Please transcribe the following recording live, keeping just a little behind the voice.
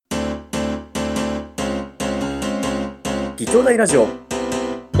義兄弟ラジオ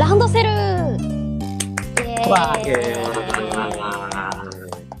ランドセル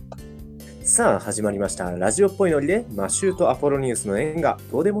さあ始まりました。ラジオっぽいノリでマシューとアポロニウスの縁が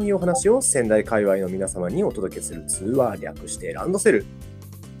どうでもいいお話を仙台界隈の皆様にお届けする通話、略してランドセル。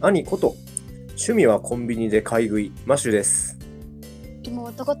兄こと趣味はコンビニで買い食いマシュです。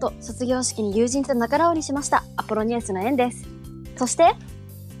妹こと卒業式に友人と仲直りしましたアポロニウスの縁です。そして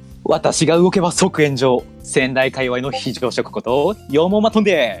私が動けば即炎上、仙台界隈の非常食こと羊毛マトン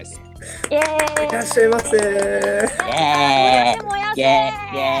です。イエーイ、いらっしゃいませ。燃やせ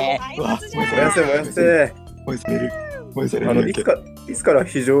燃やせ燃やせ燃やせる。いつから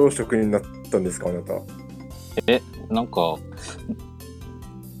非常食になったんですか、あなた。なんか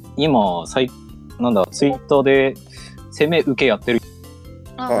今ツイッターで攻め受けやってる。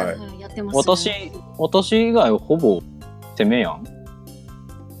はい、やってます、ね、私以外ほぼ攻めやん。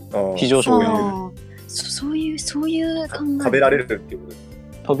非常食やん。そういう考え。食べられるっていうこ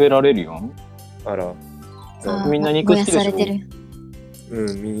と。食べられるやん。あら、みんな肉好きでしょ。燃やされてる。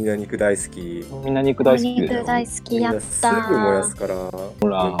みんな肉大好き。みんな肉大好きでしょ。肉大好き、やったー。すぐ燃やすから。ほ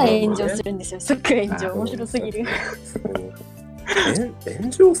ら。炎上するんですよ。即炎上。面白すぎる。炎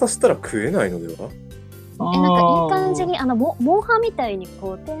上させたら食えないのでは？なんかいい感じにモンハンみたいに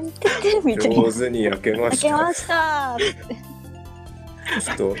こうてんみたいな。上手に焼けました。焼けましたち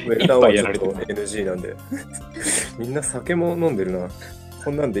ょっとウェルダンはちょっと NG なんでみんな酒も飲んでるな。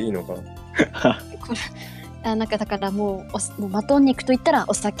こんなんでいいのかこれなんかだからもうマトン肉といったら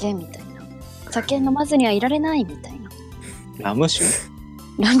お酒みたいな。酒飲まずにはいられないみたいな。ラム酒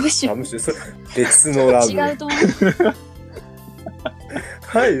それ別のラム違うと思う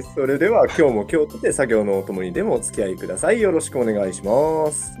はい、それでは今日も京都で作業のお供にでもお付き合いください。よろしくお願いし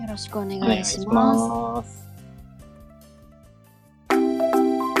ます。よろしくお願いします。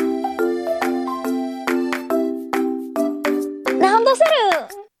ランドセル。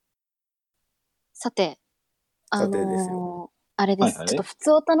さてですよ。あれです、はいはい、ちょっと普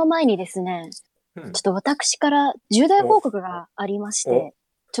通歌の前にですね、ちょっと私から重大報告がありまして、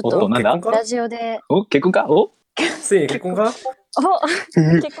ちょっとラジオで結婚かついに結婚か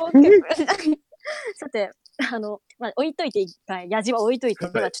結婚さて置いといて一回ヤジは置いといて、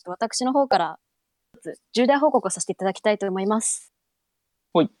ではちょっと私の方から重大報告をさせていただきたいと思います。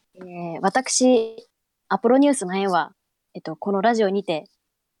はい。私アポロニュースの縁はこのラジオにて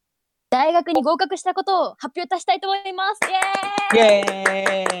大学に合格したことを発表いたしたいと思います。イエー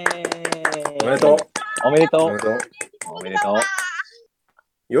イ。おめでとう。おめでとう。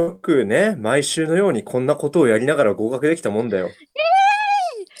よくね、毎週のようにこんなことをやりながら合格できたもんだよ。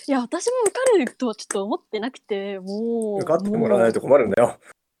いや、私も受かるとはちょっと思ってなくて、もう受かってもらわないと困るんだよ。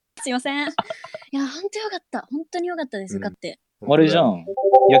すいません。いや、本当よかった。本当によかったです。受かって。あれじゃん。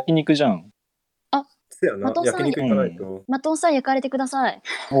焼肉じゃん。マトンさん焼肉行かないと。マトンさん焼かれてください。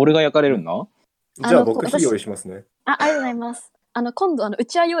俺が焼かれるんだ。じゃあ僕火用意しますね。ありがとうございます。今度う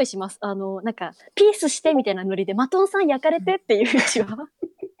ちわ用意します。なんかピースしてみたいなノリでマトンさん焼かれてっていううちわ。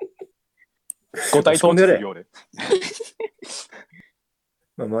ご体統治するようで。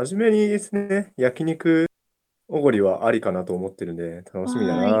真面目にですね、焼肉おごりはありかなと思ってるんで楽しみ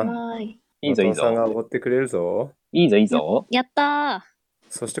だな。いいぞいいぞ。マトンさんがおごってくれるぞ。いいぞ。やったー。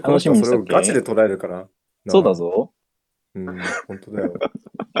そしてこの人はそれをガチで捉えるから。そうだぞ。本当だよ。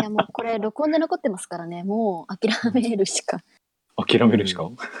いやもうこれ録音で残ってますからね。もう諦めるしか。諦めるしか。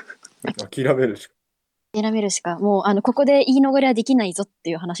もうここで言い逃れはできないぞって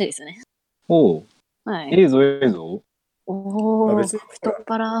いう話ですね。おう。はい。ええぞ。おお。別に太っ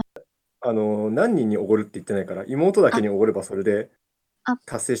腹。何人におごるって言ってないから、妹だけにおごればそれで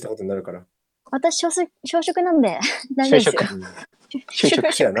達成したことになるから。私小食なんで大丈夫ですよ。小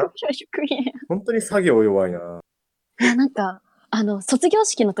食やな。本当に作業弱いな。いやなんか卒業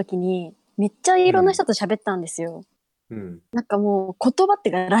式の時にめっちゃいろんな人と喋ったんですよ。なんかもう言葉っ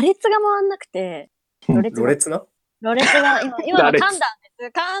てか羅列が回んなくて。羅列が今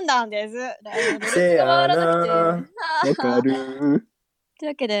噛んだんです。羅列が回らなくて。わかる。という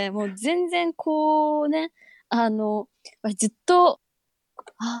わけでもう全然こうねずっと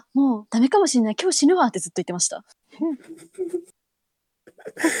もうダメかもしれない、今日死ぬわってずっと言ってました。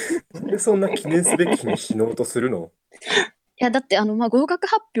なんでそんな記念すべき日に死のうとするの？いやだって合格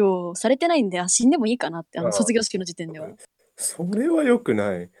発表されてないんで死んでもいいかなって卒業式の時点では。それは良く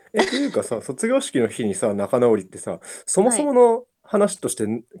ない。というかさ、卒業式の日にさ仲直りってさ、そもそもの話として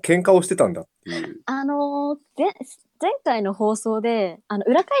喧嘩をしてたんだっていう。前回の放送で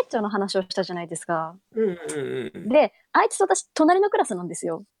裏会長の話をしたじゃないですか。で、あいつと私隣のクラスなんです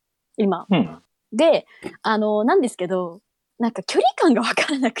よ今。でなんですけどなんか距離感が分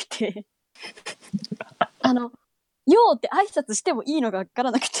からなくてよーって挨拶してもいいのがわか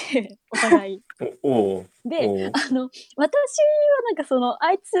らなくて、お互い。で、私はなんか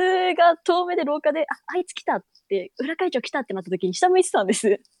あいつが遠目で廊下で、あいつ来たって、裏会長来たってなった時に下向いてたんです。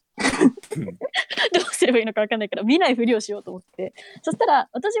どうすればいいのかわかんないから見ないふりをしようと思って。そしたら、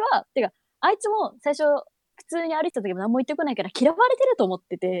私は、あいつも最初、普通に歩いてた時も何も言ってこないから嫌われてると思っ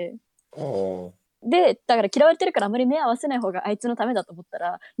てて。で、だから嫌われてるからあまり目合わせない方があいつのためだと思った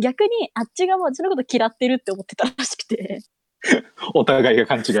ら、逆にあっちがもう私のこと嫌ってるって思ってたらしくて。お互いが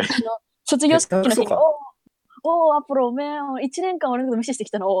勘違い。卒業式の日に、おー、アポロ、おめえ、1年間俺のこと無視してき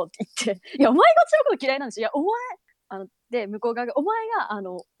たのって言って、いや、お前が私のこと嫌いなんでしょ。いや、お前、で、向こう側が、お前が、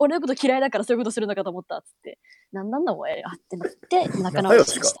俺のこと嫌いだからそういうことするのかと思ったっつって、なんだお前、ってなって、仲直り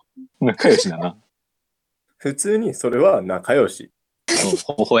しました。仲良しだな。普通にそれは仲良し。微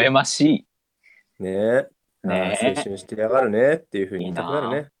笑ましい。ねえ。青春してやがるねっていう風に言いたくな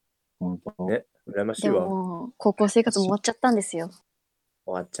るね。本当ね、羨ましいわ。でも、高校生活も終わっちゃったんですよ。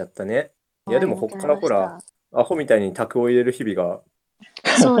終わっちゃったね。いや、でもこっからほら、アホみたいに卓を入れる日々が。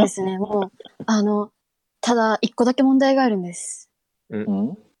そうですね、もう、ただ、一個だけ問題があるんです。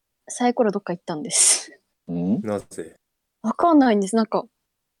サイコロどっか行ったんです。なぜ？わかんないんです。なんか、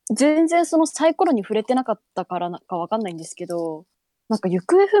全然そのサイコロに触れてなかったからかわかんないんですけど、なんか行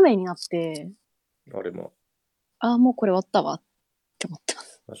方不明になって、もうこれ終わったわって思った。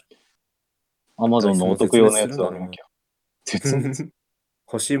アマゾンのお得用のやつはあるんきゃ。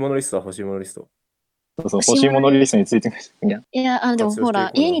欲しいものリストは欲しいものリスト。そう、欲しいものリストについていや、でもほ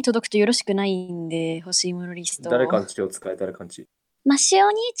ら、家に届くとよろしくないんで、欲しいものリスト。誰かんちを使え、誰かんち。マシお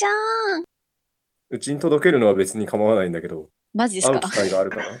兄ちゃん。うちに届けるのは別に構わないんだけど。マジですか？会う機会がある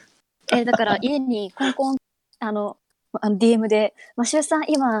かな。だから家にコンコン、DM で、マシュさん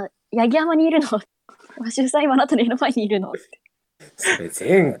今、八木山にいるの？マシュさん今あなたの家の前にいるの？って。それ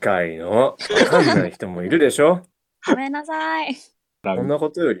前回の、わかんない人もいるでしょ？ごめんなさい。そんなこ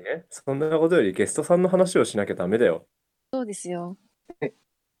とよりゲストさんの話をしなきゃダメだよ。そうですよ。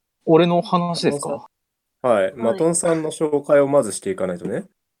俺の話ですか？はい。マトンさんの紹介をまずしていかないとね。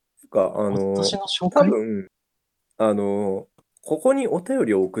私の紹介？多分、ここにお便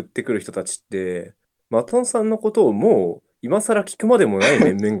りを送ってくる人たちって、マトンさんのことをもう今更聞くまでもない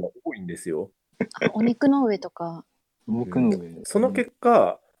面々が多いんですよ。お肉の上とか。その結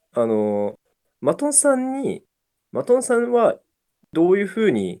果、マトンさんはどういうふ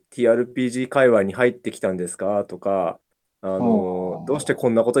うに TRPG 界隈に入ってきたんですかとか、どうしてこ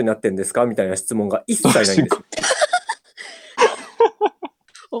んなことになってんですかみたいな質問が一切ないんですよ。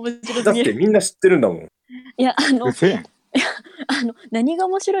面白すぎる。だってみんな知ってるんだもん。いや、何が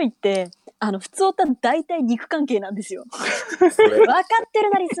面白いって、普通は大体肉関係なんですよ。分かってる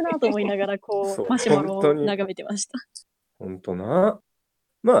な、リスナーと思いながら、マシュマロを眺めてました。本当な。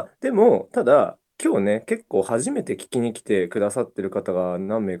まあ、でも、ただ、今日ね、結構初めて聞きに来てくださってる方が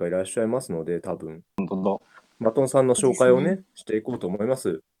何名かいらっしゃいますので、多分。本当だ。マトンさんの紹介をね、していこうと思いま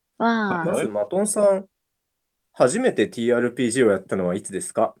す。まず、マトンさん、初めて TRPG をやったのはいつで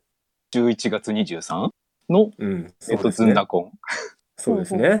すか？11月23の、ずんだこん。そうで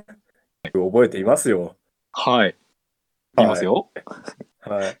すね。覚えていますよ。はい。いますよ。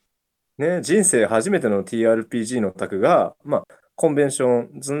はい。ね、人生初めての TRPG の卓が、コンベンシ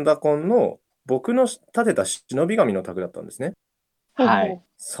ョン、ずんだこんの僕の立てた忍び神の卓だったんですね。はい。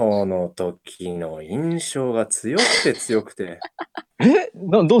その時の印象が強くて。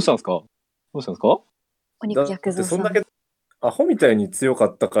どうしたんですか？お肉焼くぞ。そんだけアホみたいに強か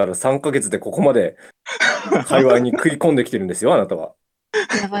ったから3ヶ月でここまで界隈に食い込んできてるんですよ、あなたは。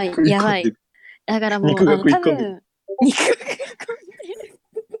やばい。だからもう、多分、肉が食い込んでる。パ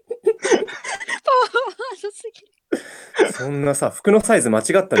ワーすぎる。そんなさ、服のサイズ間違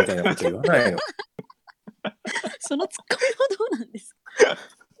ったみたいなこと言わないの。そのツッコミはどうなんですか？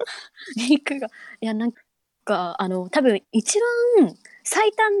肉が。いや、なんか、多分一番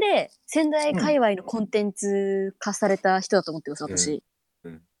最短で仙台界隈のコンテンツ化された人だと思ってます、私。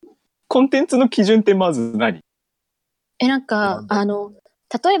コンテンツの基準ってまず何？なんか、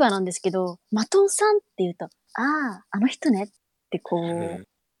例えばなんですけど、マトンさんって言うと、あの人ねって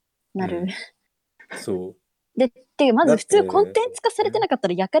なる。そう。で、まず普通コンテンツ化されてなかった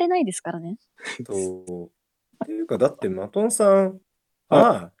ら焼かれないですからね。そう。っていうか、だってマトンさん、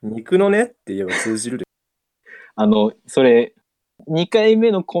肉のねって言えば通じるで。それ、2回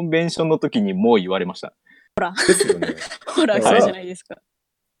目のコンベンションの時にもう言われました。ほら。ですよね。ほら、そうじゃないですか。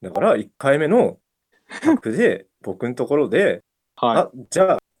だから1回目の卓で、僕のところで、じ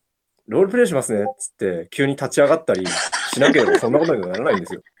ゃあ、ロールプレイしますねっつって、急に立ち上がったりしなければそんなことにはならないんで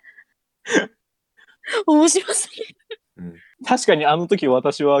すよ。面白すぎる。確かにあの時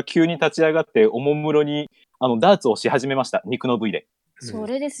私は急に立ち上がっておもむろにダーツをし始めました。肉の部位で。そ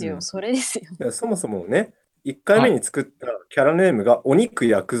れですよ、それですよ。そもそもね、1回目に作ったキャラネームがお肉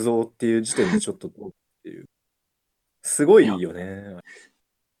焼くぞっていう時点でちょっとどうっていう。すごいよね。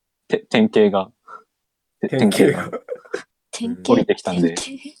典型が。典型が。降りてきたんで。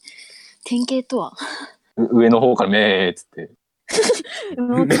典型とは上の方からめーっつって。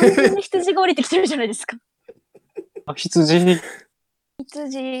もう完全に羊が降りてきてるじゃないですか。羊、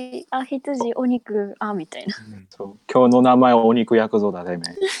お肉、みたいな。そう今日の名前はお肉焼くぞだね。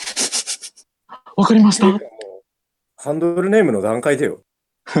わかりました。ハンドルネームの段階でよ。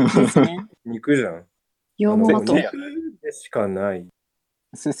ですね。肉じゃん。羊毛マトン。肉でしかない。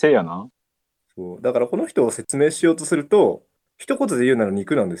せやな。そうだからこの人を説明しようとすると、一言で言うなら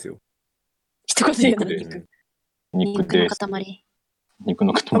肉なんですよ。一言で言うなら肉。肉の塊。肉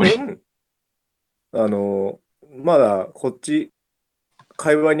の塊。まだこっち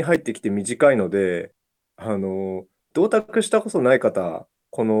会話に入ってきて短いので、同卓したことない方、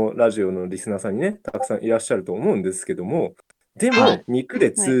このラジオのリスナーさんにね、たくさんいらっしゃると思うんですけども、でも、肉で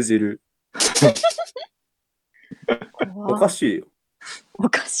通じる。おかしいよ。お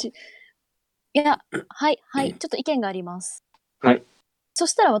かしい。いや、はい、ちょっと意見があります。はい。そ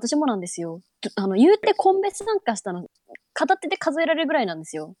したら私もなんですよ。言うてコンベ参加したの、片手で数えられるぐらいなんで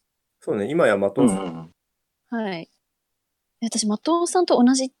すよ。そうね、今やマトンさん。はい。私、マトンさんと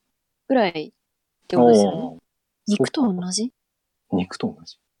同じぐらいってことですよね。肉と同じ肉と同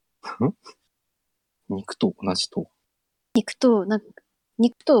じ肉と同じと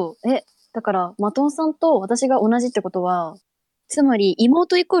だから、マトンさんと私が同じってことは、つまり、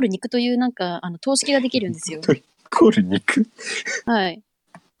妹イコール肉という等式ができるんですよ。妹イコール肉はい。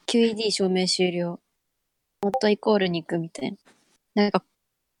QED 証明終了。妹イコール肉みたいな。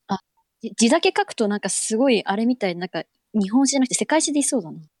字だけ書くとすごいあれみたいな、日本史じゃなくて世界史でいそう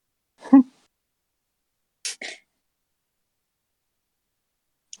だな。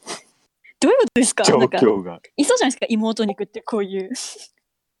どういうことですか？状況が。いそうじゃないですか、妹肉ってこういう。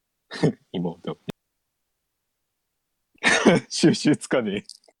妹。収集つかねえ。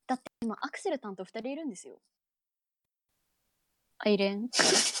だって今、アクセル担当2人いるんですよ。アイレン。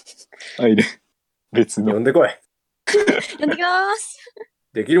別の。呼んでこい。呼んできます。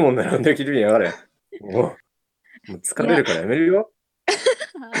できるもんなら呼んできるにやがれ。もう疲れるからやめるよ。は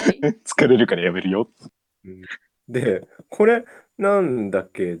い。疲れるからやめるよ。で、これなんだ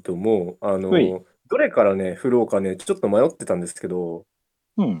けども、どれからね、振ろうかね、ちょっと迷ってたんですけど、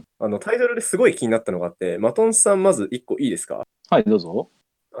タイトルですごい気になったのがあって、マトンさん、まず1個いいですか？はい、どうぞ。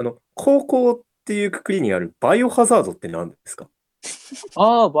高校っていうくくりにあるバイオハザードって何ですか？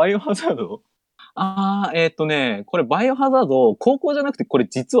バイオハザードこれバイオハザード、高校じゃなくて、これ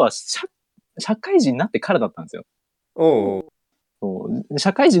実は社会人になってからだったんですよ。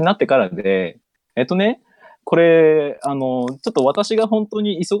社会人になってからで、これ、ちょっと私が本当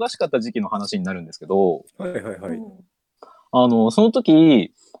に忙しかった時期の話になるんですけど、その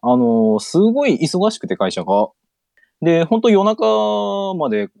時、すごい忙しくて会社が。で、本当夜中ま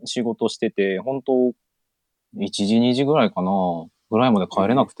で仕事してて、本当1時、2時ぐらいかな、ぐらいまで帰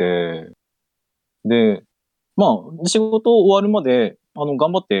れなくて、で、仕事終わるまで、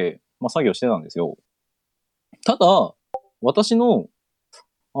頑張って、作業してたんですよ。ただ、私の、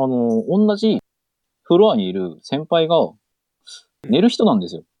同じフロアにいる先輩が、寝る人なんで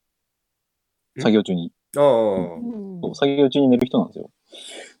すよ。作業中に。作業中に寝る人なんですよ。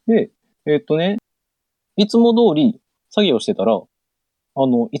で、いつも通り作業してたら、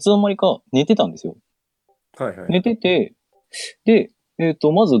いつの間にか寝てたんですよ。寝てて、で、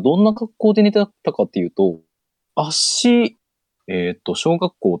まずどんな格好で寝てたかっていうと、小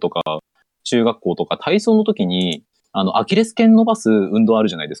学校とか中学校とか体操の時に、アキレス腱伸ばす運動ある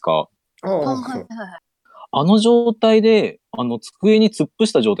じゃないですか。あの状態で、机に突っ伏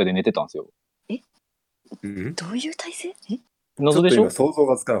した状態で寝てたんですよ。どういう体勢？謎でしょ？ちょっと今想像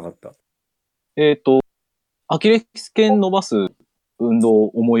がつかなかった。アキレス腱伸ばす運動を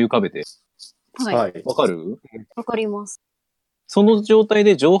思い浮かべて。はい。わかる？わかります。その状態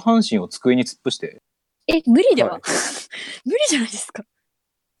で上半身を机に突っ伏して。無理では、無理じゃないですか。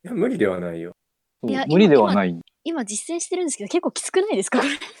いや、無理ではないよ。無理ではない。今実践してるんですけど、結構きつくないですか？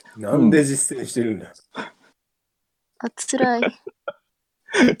なんで実践してるんだ。辛い。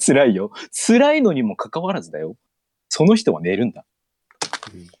辛いよ。辛いのにもかかわらずだよ。その人は寝るんだ。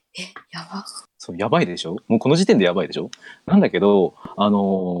やば。そう、やばいでしょ？もうこの時点でやばいでしょ？なんだけど、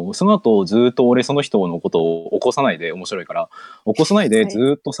その後ずっと俺その人のことを起こさないで、面白いから、起こさないで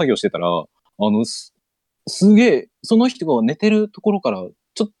ずっと作業してたら、すげえ、その人が寝てるところから、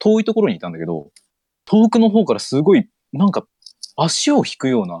ちょっと遠いところにいたんだけど、遠くの方からすごい、足を引く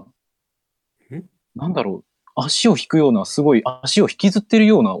ような、なんだろう、足を引くような、すごい足を引きずってる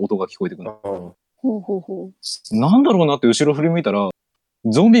ような音が聞こえてくるの。ほうほうほう。なんだろうなって後ろ振り向いたら、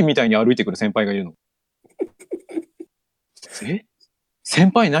ゾンビみたいに歩いてくる先輩がいるの。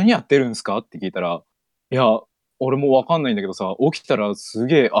先輩何やってるんですかって聞いたら、いや、俺もわかんないんだけどさ、起きたらす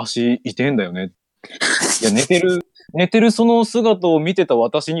げえ足痛えんだよね。いや、寝てるその姿を見てた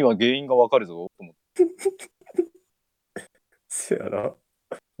私には原因がわかるぞ、と思って。せやな。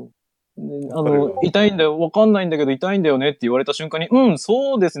痛いんだよ、わかんないんだけど痛いんだよねって言われた瞬間に、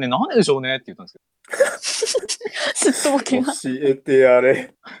そうですね、なんででしょうねって言ったんですけど。すっとぼけが。教えてや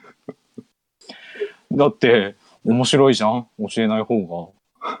れ。だって、面白いじゃん、教えない方が。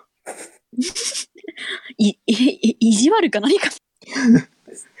意地悪か何か。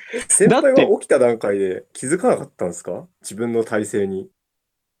先輩は起きた段階で気づかなかったんですか？自分の体勢に。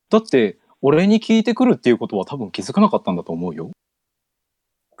だって、俺に聞いてくるっていうことは多分気づかなかったんだと思うよ。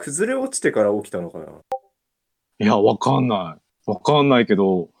崩れ落ちてから起きたのかな？いや、わかんない。わかんないけ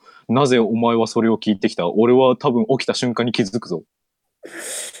ど、なぜお前はそれを聞いてきた？俺は多分起きた瞬間に気づくぞ。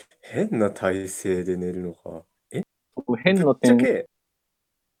変な体勢で寝るのか。変なぶっちゃけ、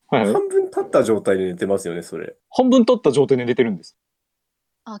はい、半分立った状態で寝てますよね、それ。半分立った状態で寝てるんです。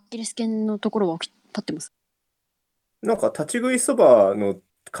アキレス腱のところは立ってます。なんか立ち食いそばの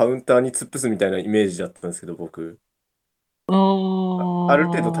カウンターに突っ伏すみたいなイメージだったんですけど、僕。ある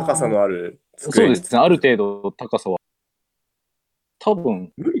程度高さのあるそうですね、ある程度高さは。多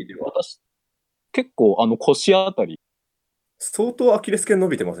分、無理では。私、結構腰あたり。相当アキレス腱伸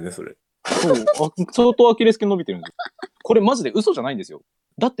びてますね、それ。そう、相当アキレス腱伸びてるんですよ。これマジで嘘じゃないんですよ。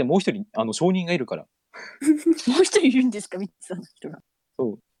だってもう一人、証人がいるから。もう一人いるんですか、ミツさんの人が。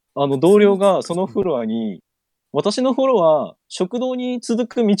そう。同僚がそのフロアに、私のフロア、食堂に続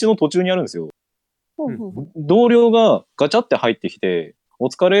く道の途中にあるんですよ。同僚がガチャって入ってきて、お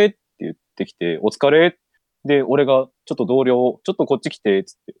疲れって言ってきて、お疲れで、俺が、ちょっと同僚、ちょっとこっち来て、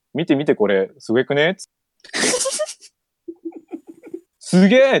つって、見て見てこれ、すげくねつって。す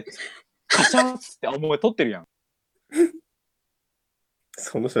げえカチャッつって、お前撮ってるやん。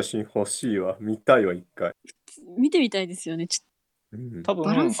その写真欲しいわ。見たいわ、一回。見てみたいですよね。多分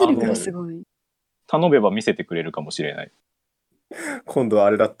バランス力がすごい。頼めば見せてくれるかもしれない。今度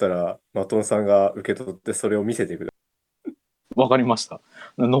あれだったら、マトンさんが受け取ってそれを見せてください。わかりました。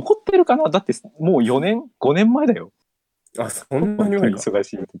残ってるかな？だってもう4年、5年前だよ。あ、そんなに前か。忙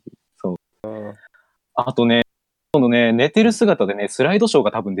しい時。そう。あとね、今度ね、寝てる姿でね、スライドショー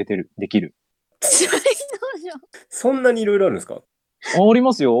が多分できる。スライドショー。そんなにいろいろあるんですか？あり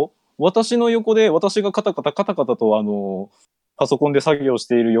ますよ。私の横で、私がカタカタとパソコンで作業し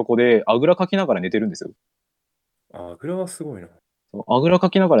ている横で、あぐらかきながら寝てるんですよ。あぐらはすごいな。あぐらか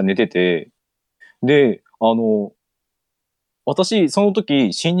きながら寝てて、で、私、その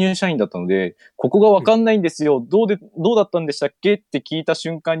時、新入社員だったので、ここがわかんないんですよ。どうだったんでしたっけって聞いた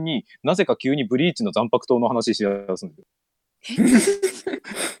瞬間に、なぜか急にブリーチの残白糖の話しだすんですよ。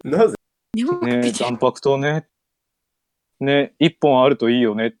なぜ？ね、残白糖ね。ね、一本あるといい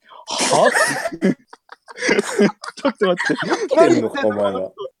よね。はちょっと待って。何言ってんのか、お前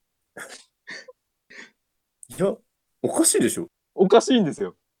は。いや、おかしいでしょ。おかしいんです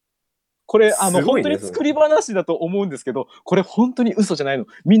よ。これ、ね、本当に作り話だと思うんですけど、これ本当に嘘じゃないの。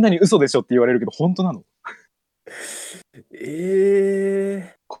みんなに嘘でしょって言われるけど、本当なの。こ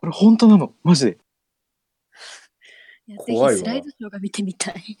れ本当なの。マジで。いや、ぜひスライドショーが見てみ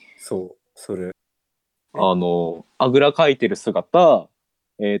たい。そう、それ。あぐらかいてる姿、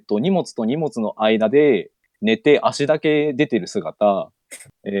荷物と荷物の間で寝て足だけ出てる姿、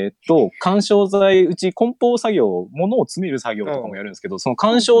緩衝材、うち梱包作業、物を詰める作業とかもやるんですけど、その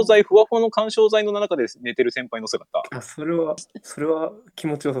緩衝材、ふわふわの緩衝材の中で寝てる先輩の姿。あ、それは気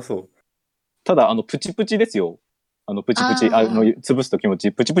持ちよさそう。ただ、プチプチですよ。プチプチ、潰すと気持ちい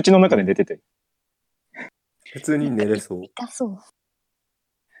い。プチプチの中で寝てて。普通に寝れそう。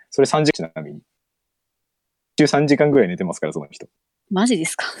それ3時間ちなみに。週3時間ぐらい寝てますから、その人。マジで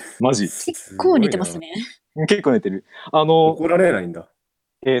すか？マジ。結構寝てますね。結構寝てる。怒られないんだ。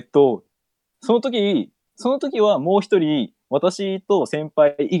その時はもう一人、私と先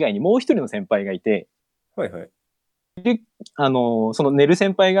輩以外にもう一人の先輩がいて、はいはい。で、その寝る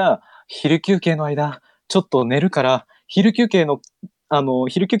先輩が、昼休憩の間、ちょっと寝るから、昼休憩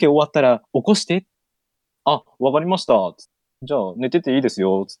終わったら起こして。あ、わかりました。じゃあ寝てていいです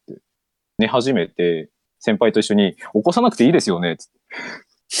よ。つって。寝始めて、先輩と一緒に、起こさなくていいですよね。つっ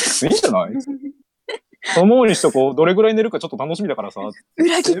て。いいんじゃないそのままにしとこう。どれぐらい寝るかちょっと楽しみだからさ。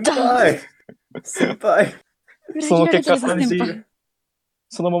裏切った。先輩。その結果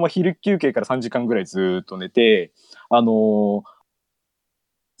そのまま昼休憩から3時間ぐらいずっと寝て、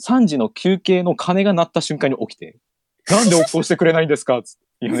3時の休憩の鐘が鳴った瞬間に起きて、なんで起こしてくれないんですかつっ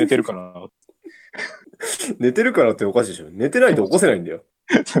て。いや、寝てるからな。寝てるからっておかしいでしょ。寝てないと起こせないんだよ。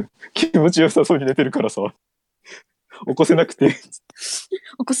気持ちよさそうに寝てるからさ。起こせなくて。起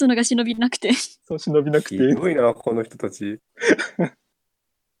こすのが忍びなくて。そう、忍びなくて。ひどいな、この人たち。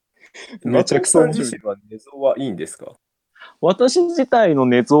めちゃくちゃ面白い。自身は寝相はいいんですか？私自体の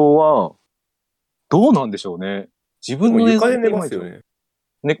寝相は、どうなんでしょうね。自分の寝床相で寝ますよね。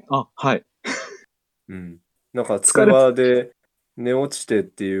はい。うん。なんか、通話で寝落ちてっ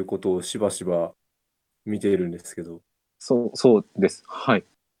ていうことをしばしば見ているんですけど。そうです。はい。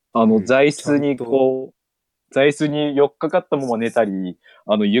座椅子に座椅子に寄っかかったまま寝たり、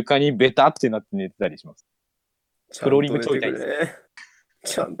床にベタってなって寝てたりします。フローリング超痛いで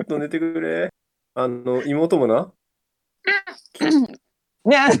す。ちゃんと寝てくれ。妹もな。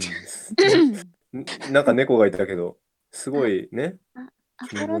にゃーなんか猫がいたけど、すごいね。ア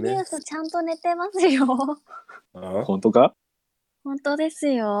ポロニュースちゃんと寝てますよ。本当か？本当です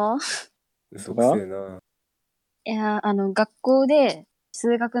よ。嘘くせえな。いや、学校で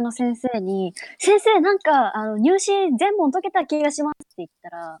数学の先生に、先生なんか、入試全問解けた気がしますって言った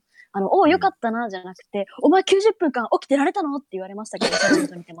ら、おう、よかったな、じゃなくて、お前90分間起きてられたのって言われましたけど、ちゃん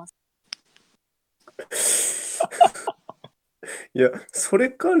と見てます。いや、それ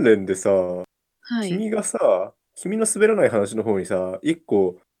関連でさ、はい、君の滑らない話の方にさ、一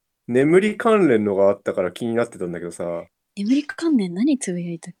個、眠り関連のがあったから気になってたんだけどさ。眠り関連何つぶ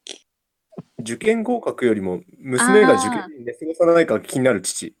やいたっけ？受験合格よりも、娘が受験に寝過ごさないか気になる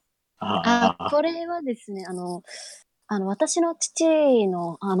父。これはですね、私の父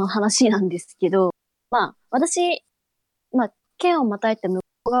の話なんですけど、私、県をまたいて向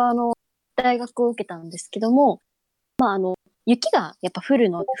こう側の大学を受けたんですけども、雪がやっぱ降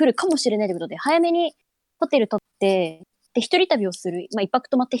るかもしれないということで、早めにホテル取って、で、一人旅をする、一泊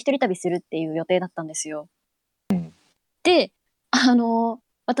泊まって一人旅するっていう予定だったんですよ。で、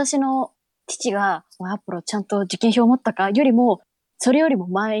私の父が、アポロちゃんと受験票持ったかよりも、それよりも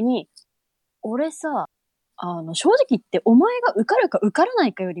前に、俺さ、正直言ってお前が受かるか受からな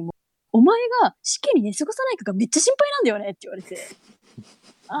いかよりも、お前が試験に寝過ごさないかがめっちゃ心配なんだよねって言われて。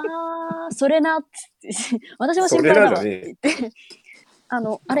それなっつって、私も心配だわって言って、なん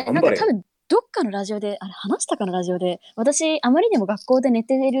か多分どっかのラジオで、話したかのラジオで、私、あまりにも学校で寝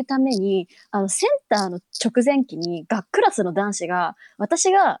てるために、センターの直前期に学クラスの男子が、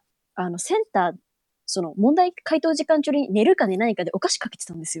私が、センター、その問題回答時間中に寝るか寝ないかでお菓子かけて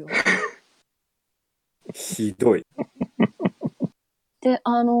たんですよ。ひどい。で、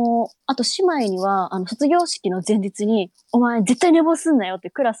あと姉妹には、卒業式の前日に、お前絶対寝坊すんなよって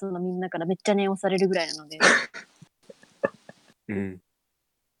クラスのみんなからめっちゃ念をされるぐらいなので。うん。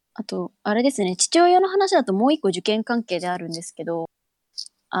あと、あれですね、父親の話だともう一個受験関係であるんですけど、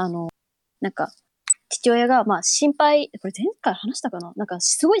なんか、父親が、心配、これ前回話したかな？なんか、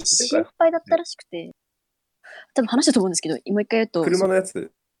すごい心配だったらしくて、多分話したと思うんですけど、もう一回言うと。車のや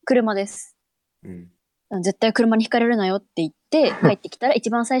つ？車です。うん。絶対車にひかれるなよって言って、帰ってきたら一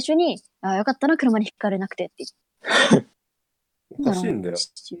番最初に、よかったな、車にひかれなくてって言って。おかしいんだよ。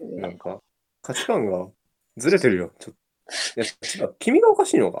なんか、価値観がずれてるよ。違う。君がおか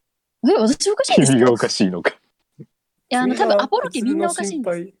しいのか？私おかしいんですか？君がおかしいのか。いや、多分アポロ家みんなおかしいん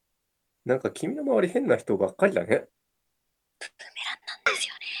です。なんか君の周り変な人ばっかりだね。ブーメランなんです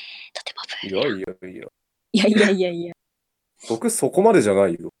よね。とてもブーメラン。いや。僕そこまでじゃな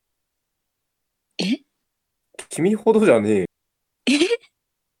いよ。君ほどじゃねえ。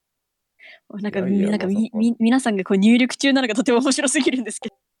なんか皆さんがこう入力中なのがとても面白すぎるんですけ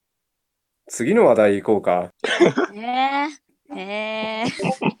ど。次の話題行こうか。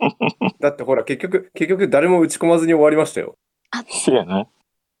だってほら、結局誰も打ち込まずに終わりましたよ。そうやな。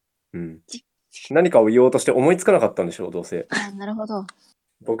うん。何かを言おうとして思いつかなかったんでしょう、どうせ。なるほど。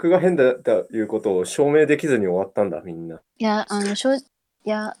僕が変だということを証明できずに終わったんだ、みんな。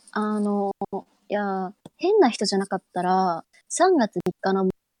変な人じゃなかったら、3月3日の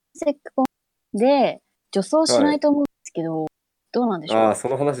セクコンで女装しないと思うんですけど、どうなんでしょう？そ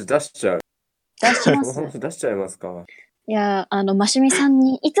の話出しちゃう。出します。その話出しちゃいますか。いや、マシミさん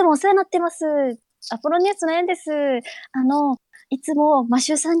に、いつもお世話になってます。アポロニュースの縁です。いつもマ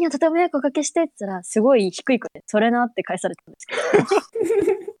シューさんにはとても迷惑をおかけしてって言ったら、すごい低い声で、それなって返されたんですけど。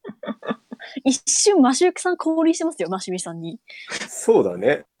一瞬マシューさん降臨してますよ、マシミさんに。そうだ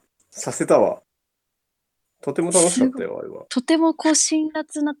ね。させたわ。とても楽しかったよ、あれは。とても辛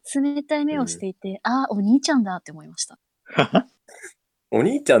辣な冷たい目をしていて、お兄ちゃんだって思いました。お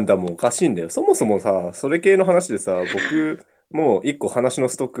兄ちゃんだもんおかしいんだよ。そもそもさ、それ系の話でさ、僕、もう一個話の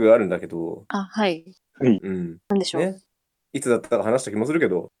ストックがあるんだけど。はい。うん。なんでしょう。ね。いつだったか話した気もするけ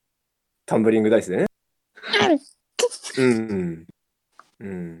ど、タンブリングダイスでね。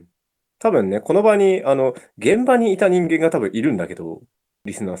多分ね、この場に、現場にいた人間が多分いるんだけど、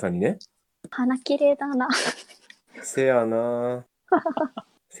リスナーさんにね。花綺麗だな。せやな。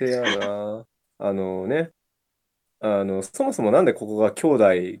せやな。そもそもなんでここが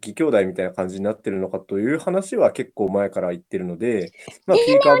義兄弟みたいな感じになってるのかという話は結構前から言ってるので、まあ、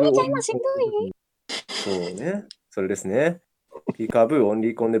ピーカーブお兄ちゃん今しんどい。そうね。それですね。ピーカーブオン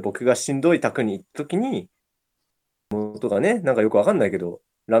リーコンで僕がしんどい宅に行った時に、妹がね、なんかよくわかんないけど、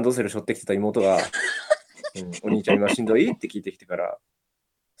ランドセル背負ってきてた妹が、お兄ちゃん今しんどいって聞いてきてから、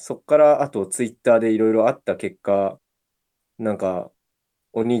そっからあとツイッターでいろいろあった結果、なんか、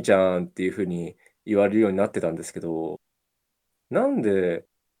お兄ちゃんっていう風に言われるようになってたんですけど、なんで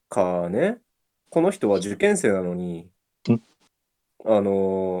かね、この人は受験生なのに、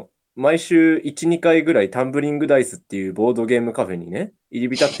毎週1、2回ぐらいタンブリングダイスっていうボードゲームカフェにね、入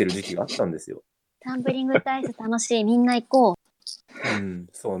り浸ってる時期があったんですよ。タンブリングダイス楽しい。みんな行こう。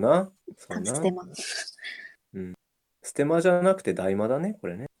そうな。ステマ。ステマじゃなくて大マだね、こ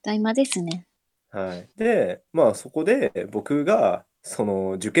れね。大マですね。はい。で、まあそこで僕が、そ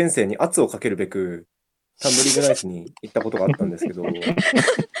の受験生に圧をかけるべく、タンブリングダイスに行ったことがあったんですけど。そんな理由で言っ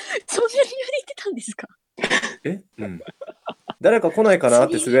てたんですか？誰か来ないかなっ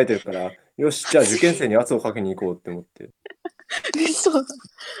てつぶやいてるから、よし、じゃあ受験生に圧をかけに行こうって思って。嘘。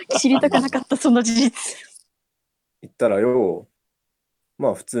知りたくなかった、その事実。行ったらよ、ま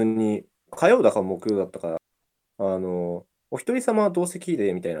あ普通に、火曜だか木曜だったから、お一人様同席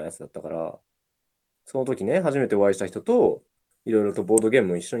でみたいなやつだったから、その時ね、初めてお会いした人と、いろいろとボードゲーム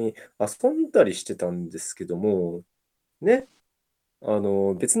も一緒に遊んだりしてたんですけども、ね、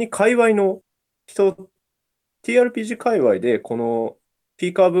別に界隈の人、TRPG 界隈でこのピ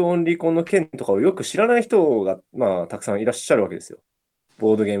ーカーブオンリーコンの件とかをよく知らない人が、まあ、たくさんいらっしゃるわけですよ。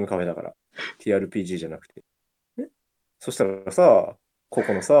ボードゲームカフェだから。TRPG じゃなくて。ね、そしたらさ、こ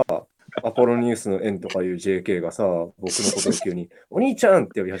このさ、アポロニウスの円とかいう JK がさ、僕のことを急に、お兄ちゃんっ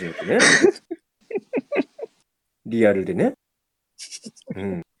て呼び始めてね。リアルでね。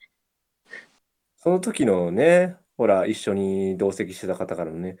その時のね、ほら、一緒に同席してた方か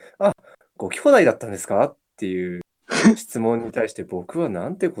らのね、あ、ご兄弟だったんですかっていう質問に対して僕はな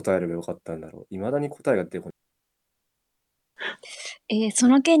んて答えればよかったんだろう。未だに答えが出てこない。そ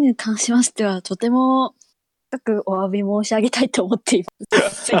の件に関しましては、とても深くお詫び申し上げたいと思っていま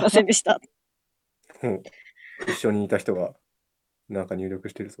す。すいませんでした。一緒にいた人がなんか入力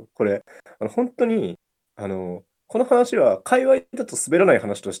してるぞ。これ、本当に、この話は界隈だと滑らない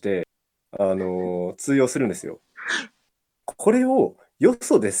話として、通用するんですよ。これをよ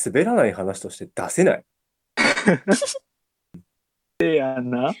そで滑らない話として出せない。せや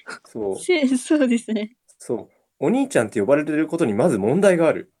な。そうですね。そう。お兄ちゃんって呼ばれてることにまず問題が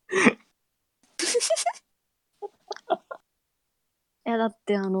ある。いや、だっ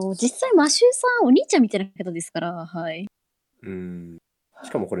て、実際、マシューさん、お兄ちゃんみたいな方ですから、はい。し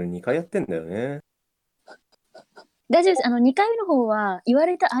かもこれ2回やってんだよね。大丈夫です。2回目の方は、言わ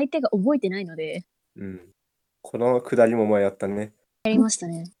れた相手が覚えてないので。このくだりも前やったね。やりました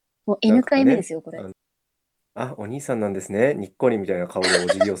ね。もう N 回目ですよ、これ。あ、お兄さんなんですね。にっこりみたいな顔でお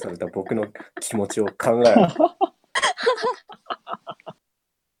辞儀をされた僕の気持ちを考える。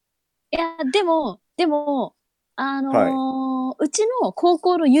いや、でも、うちの高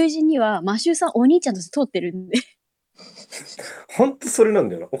校の友人には、マシューさんお兄ちゃんとして通ってるんで。ほんとそれなん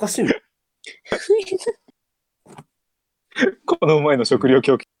だよな。おかしいんだよ。この前の食料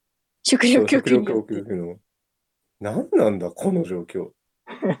供給。食料供給の。何なんだ、この状況。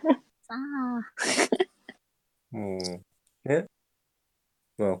もう、ね。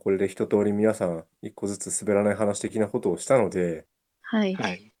まあ、これで一通り皆さん、一個ずつ滑らない話的なことをしたので、はい。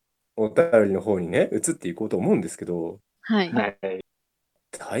お便りの方にね、移っていこうと思うんですけど、はい。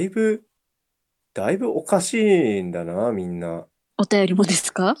だいぶおかしいんだな、みんな。お便りもで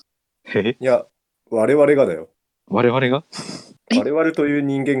すか？いや、我々がだよ。我々が？我々という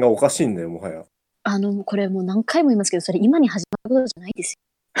人間がおかしいんだよ、もはや。これもう何回も言いますけど、それ今に始まることじゃないですよ。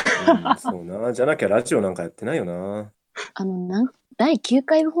そうな。じゃなきゃラジオなんかやってないよな。第9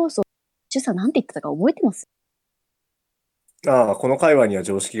回放送、主査なんて言ってたか覚えてます？ああ、この界隈には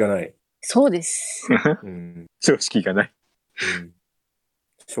常識がない。そうです。常識がない。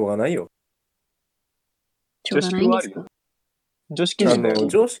しょうがないよ。しょうがないんですか？常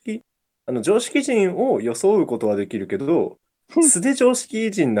識人を装うことはできるけど、素で常識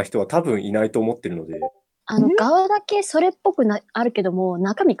人な人は多分いないと思ってるので。側だけそれっぽくあるけども、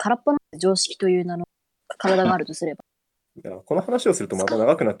中身空っぽな常識という名の体があるとすれば。いや、この話をするとまた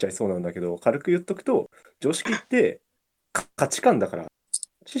長くなっちゃいそうなんだけど、軽く言っとくと、常識って、価値観だから。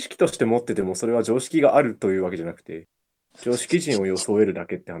知識として持っててもそれは常識があるというわけじゃなくて、常識人を装えるだ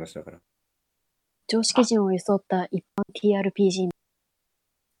けって話だから。常識人を装った一般 TRPG。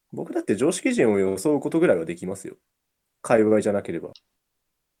僕だって常識人を装うことぐらいはできますよ。会話じゃなければ。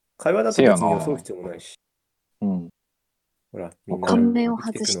会話だと別に装う必要もないし。うん。ほら、みんな。顔面を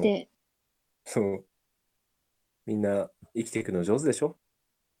外して。そう。みんな生きていくの上手でしょ？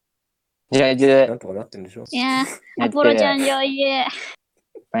なんとかなってるんでしょ？いやー、アポロちゃんよいえ。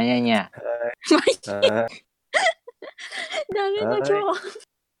バニャニャ。ダメだ、今日。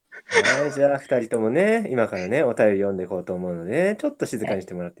はい、じゃあ2人ともね、今からね、お便り読んでいこうと思うので、ちょっと静かにし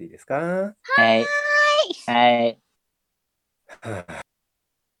てもらっていいですか？はい。はい。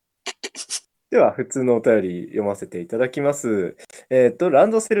では、普通のお便り読ませていただきます。ラ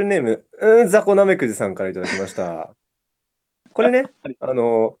ンドセルネーム、ザコナメクジさんからいただきました。これね、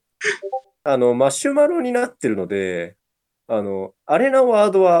マシュマロになってるので、あれなワ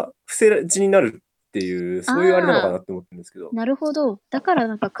ードは伏せ字になるっていう、そういうあれなのかなって思ってるんですけど。なるほど。だから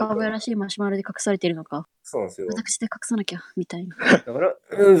なんか可愛らしいマシュマロで隠されているのか。そうなんですよ。私で隠さなきゃ、みたいな。だから、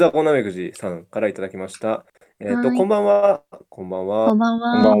ザコナメクジさんからいただきました。こんばんは。こんばんは。こんばん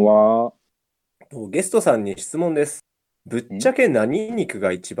は。こんばんは。ゲストさんに質問です。ぶっちゃけ何肉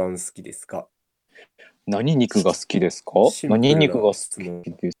が一番好きですか？何肉が好きですか？何肉が好き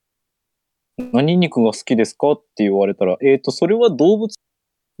ですか？何肉が好きですかって言われたら、それは動物っ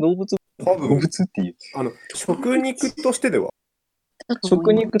ていう。食肉としてでは？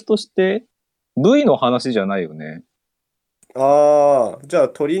食肉として部位の話じゃないよね。ああ、じゃあ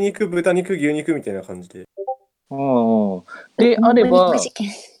鶏肉、豚肉、牛肉みたいな感じで。であれば、は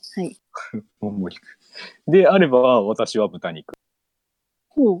い。であれば、私は豚肉。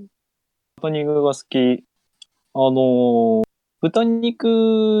ほう。豚肉が好き。豚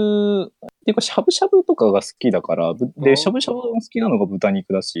肉、っていうか、しゃぶしゃぶとかが好きだから、で、しゃぶしゃぶが好きなのが豚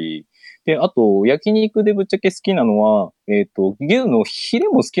肉だし、で、あと、焼肉でぶっちゃけ好きなのは、牛のヒレ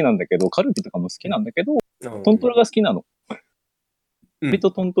も好きなんだけど、カルビとかも好きなんだけど、トントロが好きなの。割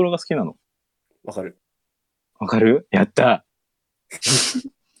とトントロが好きなの。わかる。わかる？やった。や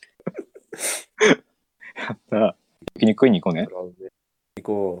った。焼肉食いに行こうね。行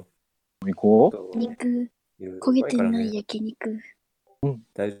こう。行こう。肉。焦げてない焼肉。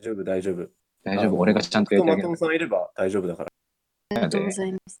大丈夫、大丈夫。大丈夫、俺がちゃんとやってあげる。僕とマトンさんいれば大丈夫だから。ありがとうござ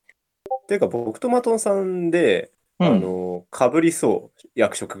います。ていうか、僕とマトンさんで、かぶりそう、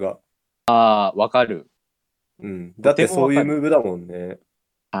役職が。ああ、わかる。だってそういうムーブだもんね。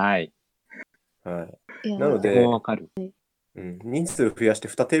はい。はい。なので、わかる。人数増やして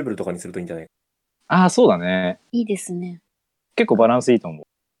2テーブルとかにするといいんじゃないか。ああ、そうだね。いいですね。結構バランスいいと思う。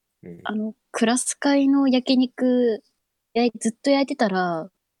クラス会の焼肉、ずっと焼いてたら、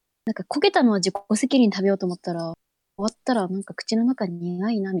なんか焦げたのは自己責任食べようと思ったら、終わったらなんか口の中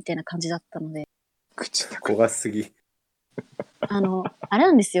苦いなみたいな感じだったので。焦がしすぎ。あれ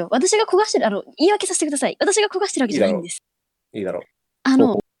なんですよ。私が焦がしてる、言い訳させてください。私が焦がしてるわけじゃないんです。いいだろう。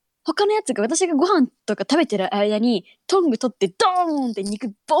他のやつが私がご飯とか食べてる間にトング取ってドーンって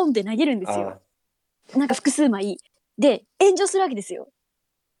肉ボーンって投げるんですよ。なんか複数枚。で、炎上するわけですよ。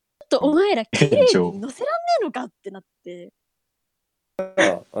ちょっとお前ら綺麗に乗せらんねえのかってなって。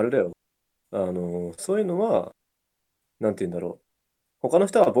あれだよ。そういうのは、なんて言うんだろう。他の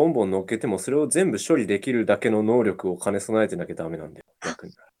人はボンボン乗っけても、それを全部処理できるだけの能力を兼ね備えてなきゃダメなんだよ。逆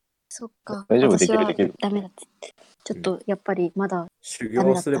に。そっか。大丈夫、で私はきる。ダメだって言って。ちょっとやっぱりまだ修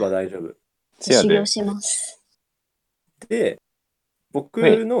行すれば大丈夫。修行します。で、僕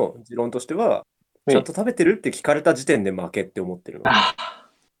の持論としては、ちゃんと食べてるって聞かれた時点で負けって思ってるの。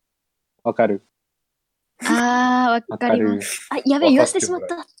わかる。わかります。やべえ、言わせてしまっ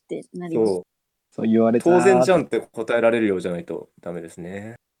たってなります。そう言われた。当然じゃんって答えられるようじゃないとダメです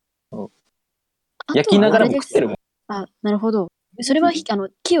ね。焼きながらも食ってるもん。なるほど。それは器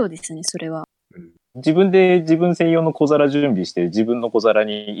用ですね、それは。自分専用の小皿準備して、自分の小皿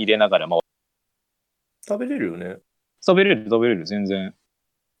に入れながら食べれるよね。食べれる、全然。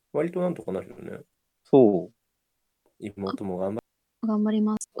割となんとかなるよね。そう。妹も頑張り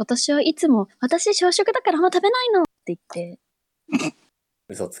ます。私はいつも、私小食だからあんま食べないのって言って。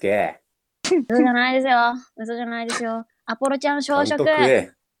嘘つけ。嘘じゃないですよ。嘘じゃないですよ。アポロちゃん小食。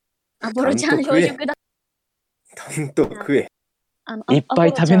アポロちゃん小食だ。ちゃんと食え。いっぱ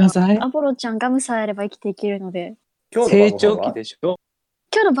い食べなさい。アポロちゃんガムさえあれば生きていけるので。成長期でしょ。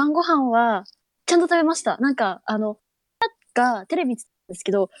今日の晩ご飯は、ちゃんと食べました。なんか、がテレビです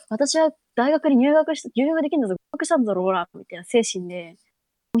けど、私は大学に入学できるんだぞ、合格したんだろうな、みたいな精神で、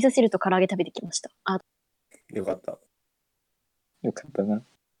お味噌汁と唐揚げ食べてきました。よかった。よかったな。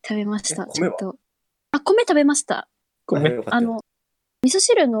食べました。ちょっと。米食べました。ごめん。よかったよ味噌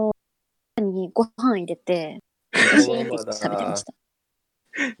汁の中にご飯入れて、美味しいって言って食べてました。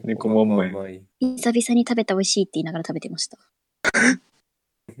猫まんまや。久々に食べた美味しいって言いながら食べてました。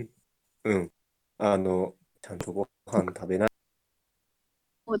うん。ちゃんとご飯食べない。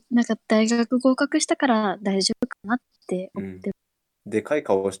もうなんか大学合格したから大丈夫かなって思って。でかい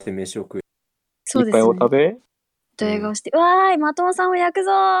顔をして飯を食う。そうですね。いっぱいお食べドヤ顔して、わーい、マトンさんを焼く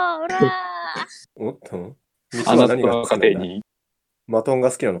ぞーうらーおっとあなたの家庭にマトン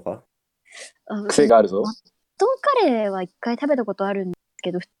が好きなのか？癖があるぞ。マトンカレーは一回食べたことあるんです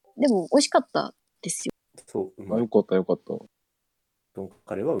けど、でも美味しかったですよ。そう、よかったよかった。マトン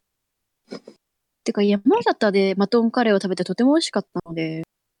カレーはてか山形でマトンカレーを食べてとても美味しかったので、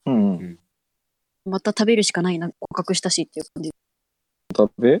また食べるしかないな、合格したしっていう感じ。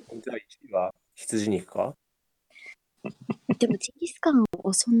食べ？じゃあ1位は羊肉か？でもジンギスカン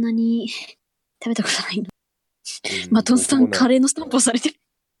をそんなに食べたことないの。マトンさんカレーのスタンプをされてる。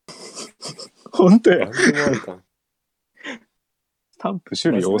本当や。何でもあるか。スタンプ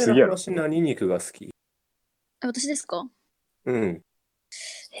種類多すぎやろ。私何肉が好き？私ですか？うん。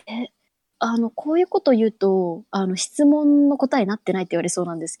こういうこと言うと、質問の答えになってないって言われそう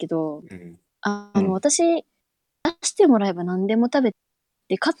なんですけど、私、出してもらえば何でも食べ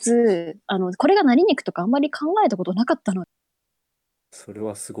て、かつ、これが何肉とかあんまり考えたことなかったの。それ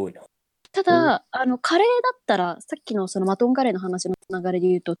はすごいな。ただ、カレーだったら、さっきのそのマトンカレーの話のつながりで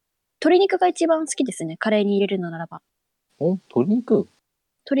言うと、鶏肉が一番好きですね。カレーに入れるのならば。鶏肉？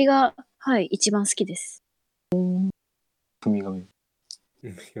鶏が、はい、一番好きです。ウミガメ。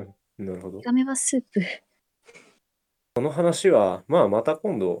なるほど。ウミガメはスープ。この話は、また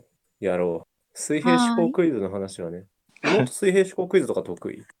今度やろう。水平思考クイズの話はね。もっと水平思考クイズとか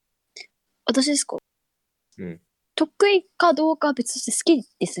得意？私ですか？うん。得意かどうかは別として好き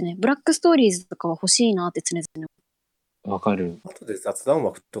ですね。ブラックストーリーズとかは欲しいなって常々。わかる。後で雑談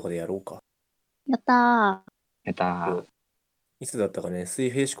枠とかでやろうか。やったー。やったー。いつだったかね、水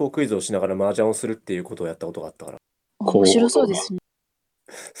平思考クイズをしながら麻雀をするっていうことをやったことがあったから。面白そうですね。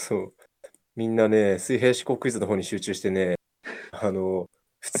そう。みんなね、水平思考クイズの方に集中してね、普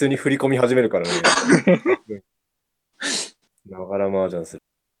通に振り込み始めるからね。ながら麻雀する。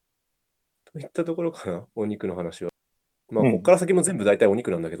といったところかな、お肉の話は。こっから先も全部大体お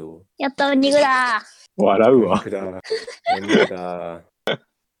肉なんだけど。やった、お肉だー。笑うわ。お肉だ。お肉だ。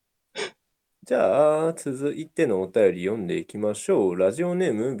じゃあ、続いてのお便り読んでいきましょう。ラジオ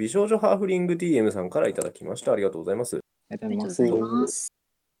ネーム、美少女ハーフリング DM さんからいただきました。ありがとうございます。ありがとうございます。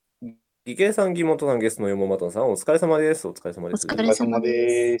義兄さん、義元さん、ゲストの羊毛マトンさん、お疲れ様です。お疲れ様です。お疲れ様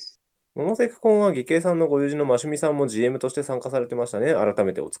です。モノセクコンは義兄さんのご友人のマシュミさんも GM として参加されてましたね。改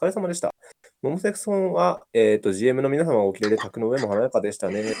めてお疲れ様でした。モノセクコンは、GM の皆様がおきれいで卓の上も華やかでした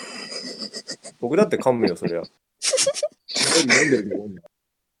ね。僕だって噛むよ、そりゃ。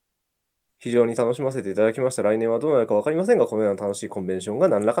非常に楽しませていただきました。来年はどうなるか分かりませんが、このような楽しいコンベンションが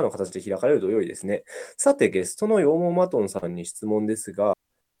何らかの形で開かれると良いですね。さて、ゲストの羊毛マトンさんに質問ですが、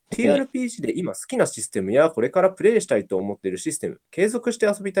TRPG で今好きなシステムやこれからプレイしたいと思っているシステム、継続して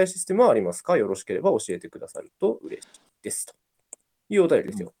遊びたいシステムはありますか？よろしければ教えてくださると嬉しいです。というお便り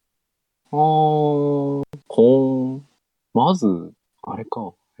ですよ。まず、あれ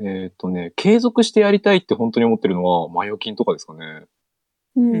か。継続してやりたいって本当に思ってるのは、マヨキンとかですかね。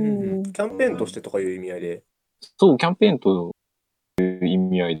キャンペーンとしてとかいう意味合いで。そう、キャンペーンという意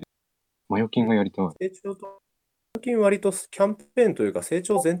味合いで、マヨキンがやりたい。成長と、マヨキン割とキャンペーンというか成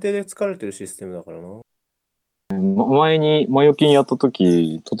長前提で使われてるシステムだからな。前にマヨキンやったと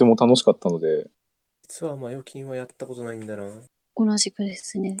き、とても楽しかったので。実はマヨキンはやったことないんだな。同じくで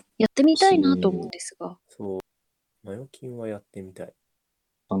すね。やってみたいなと思うんですが。そう。マヨキンはやってみたい。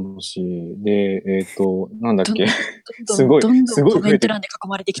楽しい。で、なんだっけ。すごいコメント欄で囲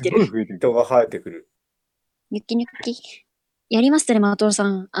まれてきてる。人が生えてくる。ニョキニョキ。やりますね、マトンさ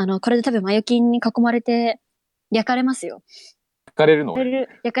ん。これで多分マヨキンに囲まれて、焼かれますよ。焼かれるの？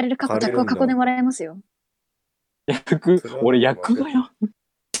焼かれるタクを囲んでもらえますよ。俺焼くがよ。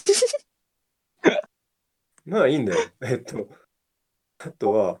まあいいんだよ。あ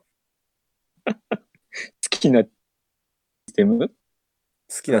とは、好きなシステム？好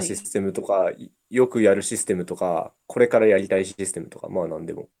きなシステムとか、よくやるシステムとか、これからやりたいシステムとか、まあ何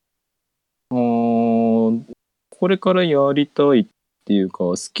でも。これからやりたいっていうか、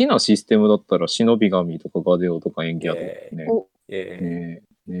好きなシステムだったら、忍び神とかガデオとかエンギアとかね。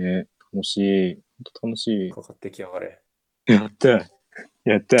楽しい。本当楽しい。かかってきやがれ。やった。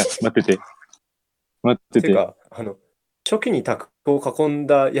待ってて。てか、初期にタクを囲ん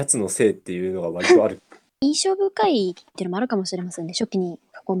だやつのせいっていうのが割とある。印象深いっていうのもあるかもしれませんね。初期に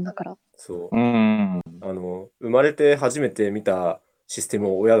囲んだから。そう。生まれて初めて見たシステム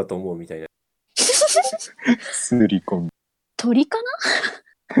を親だと思うみたいな。すり込み。鳥か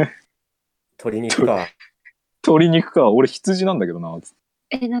な鶏肉か。鶏肉か。俺羊なんだけどな。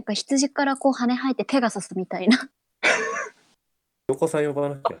なんか羊からこう羽生えてペガサスみたいな。お子さん呼ば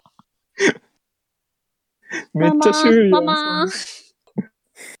なきゃ。めっちゃ種類ママシ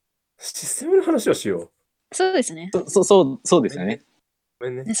ステムの話をしよう。そうですね。そうですよね。ご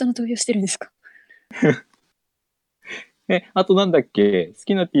めんね。その投票してるんですか？あとなんだっけ、好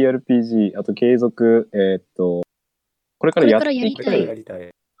きな TRPG、あと継続、これからやっていきたい。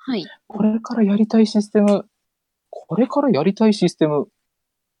はい。これからやりたいシステム。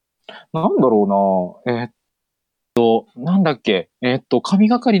なんだろうな。なんだっけ。神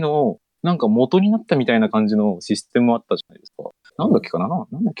がかりの、なんか元になったみたいな感じのシステムあったじゃないですか。なんだっけかな。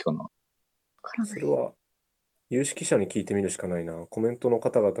それは、有識者に聞いてみるしかないな。コメントの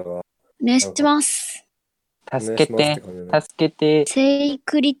方々が。お願いします。助けて。セイ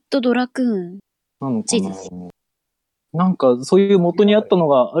クリッドドラクーン。なのかな。なんか、そういう元にあったの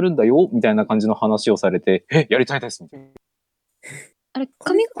があるんだよ、みたいな感じの話をされて、やりたいです。あれ、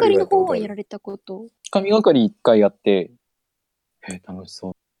神がかりの方はやられたこと？神がかり一回やって、楽し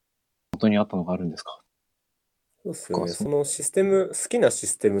そう。元にあったのがあるんですか？そうっすよね。そのシステム、好きなシ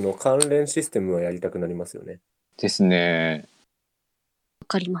ステムの関連システムはやりたくなりますよね。ですね。わ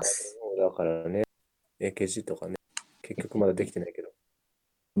かります。だからね、AKG とかね、結局まだできてないけど。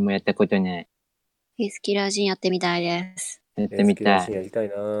もうやったことない。フェイスキラージンやってみたいです。やってみたい。やりたい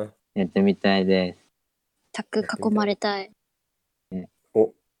な。やってみたいです。タック囲まれたい。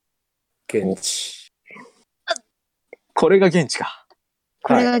お、現地。これが現地か。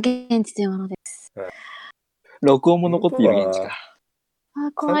これが現地というものです。録音も残っている現地か。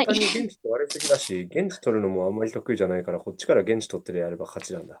怖い。簡単に現地取られすぎだし、現地取るのもあんまり得意じゃないから、こっちから現地取ってやれば勝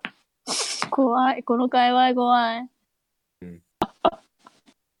ちなんだ。怖い。この界隈怖い。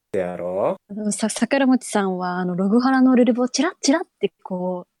でやろう。桜餅さんは、ログハラのルルブをチラッチラッって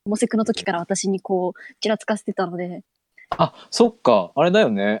こう、モセクの時から私にこう、ちらつかせてたので。あ、そっか。あれだよ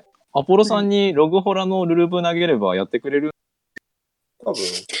ね。アポロさんにログホラのルルブ投げればやってくれる？多分。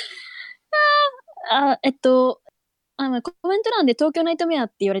コメント欄で東京ナイトメアっ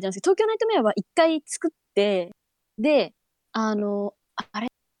て言われてるんですけど、東京ナイトメアは一回作って、で、あれ、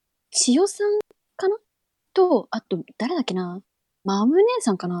千代さんかなと、あと、誰だっけな、マム姉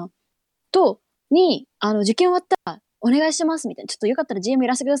さんかなに、受験終わったら、お願いしますみたいな、ちょっとよかったら GM や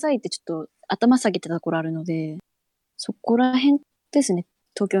らせてくださいってちょっと頭下げてたところあるので、そこら辺ですね。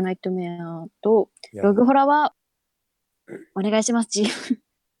東京ナイトメアと、ログホラは、お願いします、GM。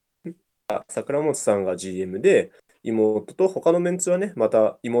桜本さんが GM で、妹と他のメンツはね、ま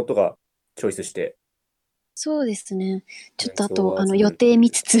た妹がチョイスして。そうですね。ちょっとあと、予定見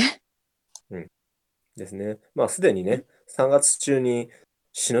つつ。ですね。まあ、すでにね、3月中に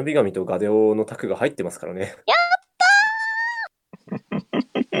忍び神とガデオのタクが入ってますからね。やっ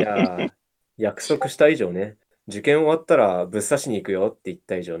たーいやー、約束した以上ね、受験終わったらぶっ刺しに行くよって言っ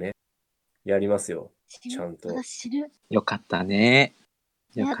た以上ね、やりますよ。ちゃんと。よかったね。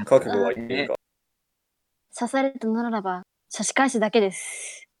覚悟はいいか。刺されたのならば、刺し返すだけで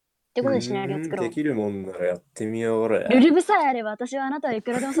す。ってことでシナリオ作ろう。できるもんならやってみようがれ。ルルブさえあれば私はあなたはい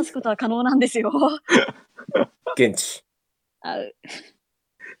くらでも刺すことは可能なんですよ。現地。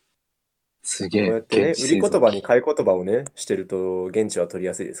すげえ。こうやってね、売り言葉に買い言葉をね、してると現地は取り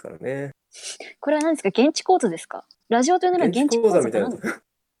やすいですからね。これは何ですか？現地講座ですか？ラジオというのは現地講座みたいな。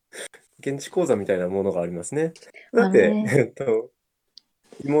現地講座みたいなものがありますね。だって、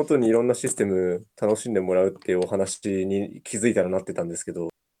妹にいろんなシステム楽しんでもらうっていうお話に気づいたらなってたんですけど、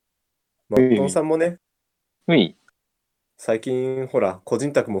マットンさんもね、最近ほら、個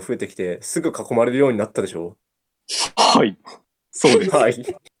人宅も増えてきて、すぐ囲まれるようになったでしょ？はい。そうです。はい。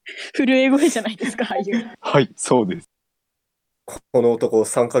震え声じゃないですか、ああいう。はい、そうです。この男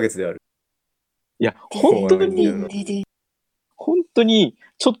3ヶ月である。いや、本当に、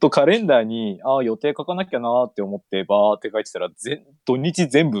ちょっとカレンダーに、予定書かなきゃなーって思って、バーって書いてたら、土日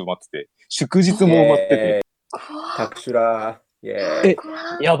全部埋まってて、祝日も埋まってて。タクシュラー。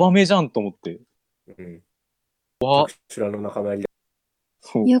やばめじゃんと思って。タクシュラの仲間入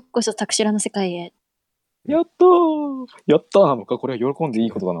り。よっこそタクシュラの世界へ。やったーなのか、これは喜んでい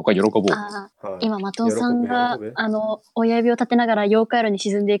いことなのか、喜ぼう。今、マトンさんが、親指を立てながら妖怪炉に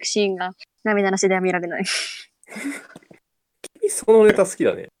沈んでいくシーンが、涙なしでは見られない。そのネタ好き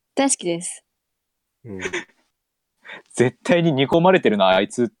だね。大好きです。絶対に煮込まれてるな、あい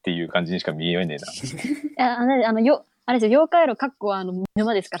つっていう感じにしか見えねえな。あれですよ、妖怪炉、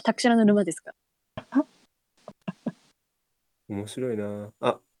沼ですから、タクシュラの沼ですから。面白いな。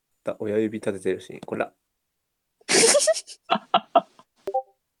あ、親指立ててるし、これだ。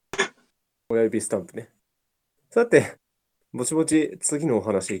親指スタンプね。さて、ぼちぼち次のお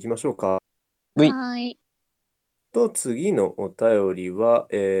話いきましょうか。はい。次のお便りは、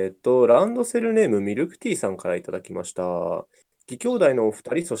ランドセルネームミルクティーさんからいただきました。義兄弟のお二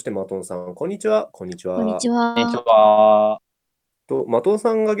人、そしてマトンさん、こんにちは。こんにちは。こんにちは。こんにちは。マトン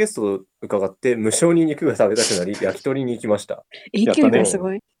さんがゲストを伺って、無性に肉が食べたくなり、焼き鳥に行きました。影響力す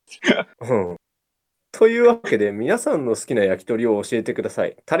ごい。うん。というわけで、皆さんの好きな焼き鳥を教えてくださ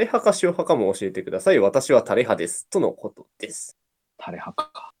い。タレ派か塩派かも教えてください。私はタレ派です。とのことです。タレ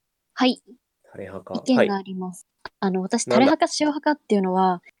派か。はい。タレ派か。意見があります。私、タレ派か塩派かっていうの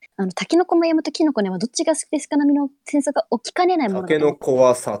は、タケノコの山とキノコの山、どっちが好きですか並みの戦争が起きかねないものだと。タケノコ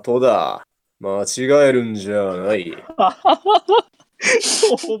は里だ。間違えるんじゃない。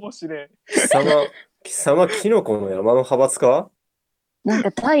面白い。貴様、キノコの山の派閥か？なん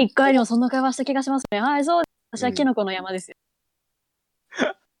か第1回にもそんな会話した気がしますね。はい、そう。私はキノコの山ですよ。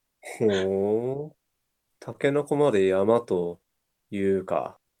ほー。タケノコまで山という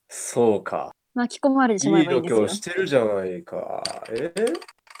か。そうか。巻き込まれてしまえばいいんですよ。いい度胸してるじゃないか。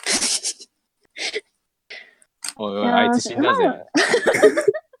おい、あいつ死んだぜ。あ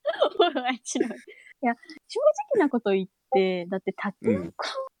いつの。いや、正直なこと言って、だってタケノ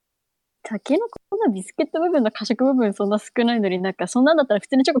コのビスケット部分の過食部分そんな少ないのになんかそんなんだったら普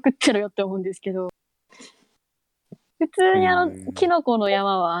通にチョコ食ってろよって思うんですけど、普通にキノコの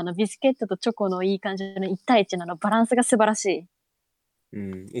山はビスケットとチョコのいい感じの1対1のバランスが素晴らしい。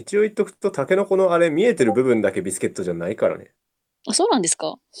一応言っとくと、タケノコのあれ見えてる部分だけビスケットじゃないからね。あ、そうなんです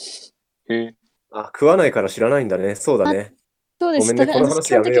か？食わないから知らないんだね。そうだね。そうです。ごめんね、この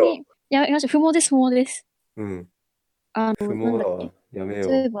話やめよう。やめましょう。不毛です、不毛です。不なん毛だわ。だっけ。やめよう。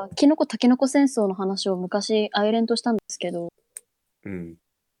そういえば、キノコタケノコ戦争の話を昔、アイレントしたんですけど、あ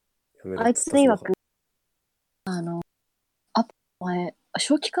いつ曰く、お前、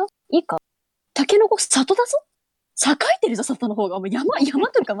正気かいいかタケノコ里だぞ栄えてるぞ、里の方が。お前山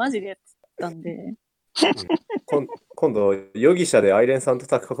というかマジでって言ったんで。今度、容疑者でアイレンさんと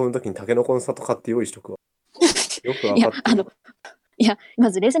戦うときにタケノコの里買って用意しとくわ。よくわかってる。いや、ま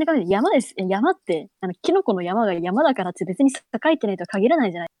ず冷静に考えて、山です。山って、キノコの山が山だからって別に栄えてないとは限らな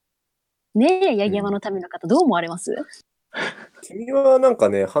いじゃない。ねえ、ヤギ山のための方、どう思われます？君はなんか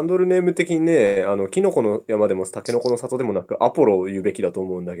ね、ハンドルネーム的にね、キノコの山でもタケノコの里でもなく、アポロを言うべきだと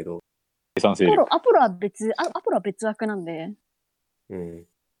思うんだけど。アポロは別枠なんで。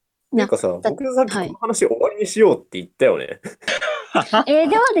なんかさ、僕さっきこの話終わりにしようって言ったよね。では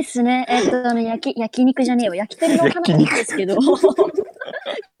ですね、焼肉じゃねえよ。焼き鳥の話なんですけど。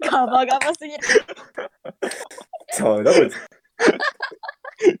ガバガバすぎる。さあ、だから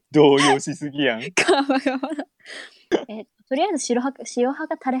動揺しすぎやん。ガバガバ。とりあえず塩派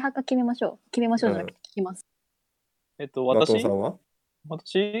かタレ派か決めましょうじゃなくて聞きます。私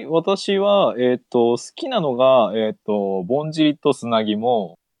は、好きなのが、ぼんじりと砂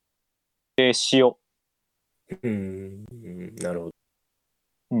肝、塩。なるほど。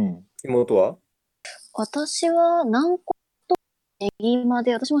妹は？私は軟骨とネギま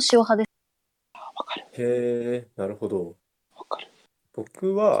で、私も塩派です。わかる。へえ、なるほど。わかる。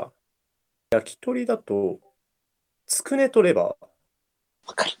僕は、焼き鳥だと、つくねとレバー。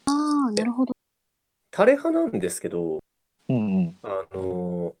わかる。ああ、なるほど。タレ派なんですけど、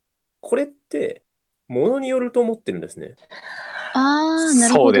これって、ものによると思ってるんですね。ああ、な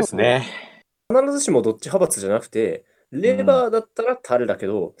るほど。そうですね。必ずしもどっち派閥じゃなくて、レバーだったらタレだけ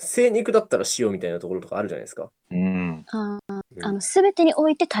ど、精肉だったら塩みたいなところとかあるじゃないですか。すべてにお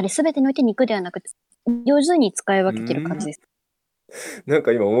いてタレ、すべてにおいて肉ではなくて、上手に使い分けてる感じです。なん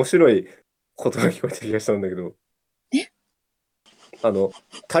か今面白いことが聞こえた気がしたんだけど。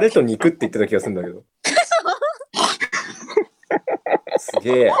タレと肉って言ってた気がするんだけど。す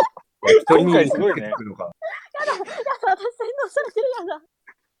げえ。焼き鳥に肉つけてくるのか。やだ、私洗脳されてる、やだ。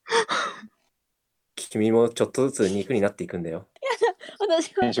君もちょっとずつ肉になっていくんだよ。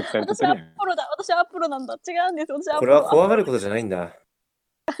私はアポロだ。私はアポロなんだ。違うんです。私はアポロ。これは怖がることじゃないんだ。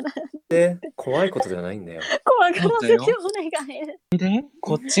で、怖いことじゃないんだよ。怖がらせてお願い。で、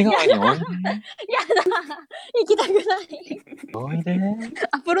こっち側においで。やだ、行きたくない。おいで。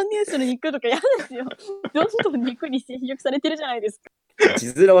アポロニュースの肉とか嫌ですよ。どんどん肉に侵食されてるじゃないですか。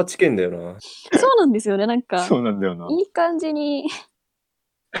字面はチキンだよな。そうなんですよね。なんか、そうなんだよな。いい感じに。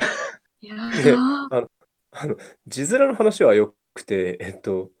いや字面の話はよくて、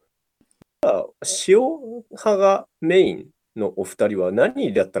塩派がメインのお二人は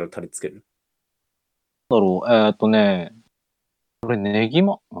何だったらタレつける？これネギ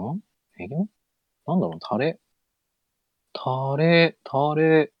マ、ネギマなんだろう、タレ。タレ。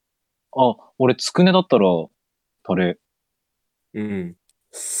あ、俺、つくねだったら、タレ。うん。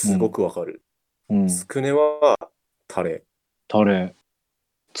すごくわかる。うん。つくねはタレ。タレ。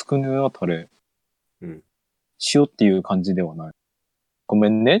つくねはタレ。うん。塩っていう感じではない。ごめ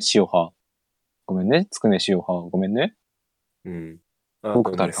んね、塩派。ごめんね、つくね塩派。ごめんね。うん。あ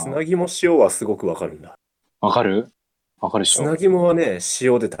僕とね、タレ派。砂肝塩はすごくわかるんだ。わかるでしょ。砂肝はね、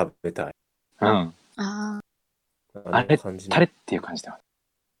塩で食べたい。うん。ああ。あれ、感じタレっていう感じだ。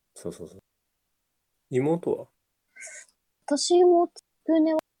そう。妹は私もつく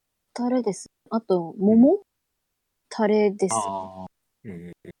ねはタレです。あと、桃、タレです。う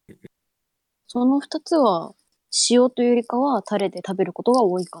ん。その2つは、塩というよりかはタレで食べることが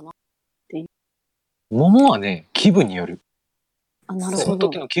多いかなっていう。桃はね、気分による。あ、なるそのほど。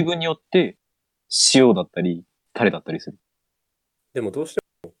時の気分によって、塩だったり、タレだったりする。でもどうして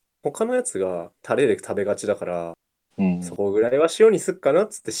も他のやつがタレで食べがちだから、うん。そこぐらいは塩にすっかなっ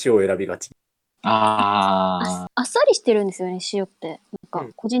つって塩を選びがち。ああっさりしてるんですよね、塩って。なん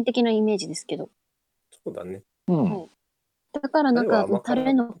か、個人的なイメージですけど。そうだね。うん。はいだからなんか、タ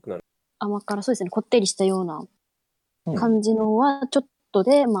レの甘辛、そうですね、こってりしたような感じのは、ちょっと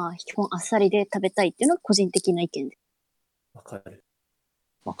で、まあ、基本あっさりで食べたいっていうのが個人的な意見です。わかる。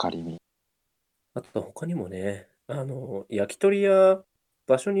わかりみ。あと他にもね、焼き鳥や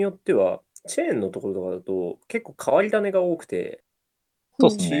場所によっては、チェーンのところとかだと結構変わり種が多くて、そう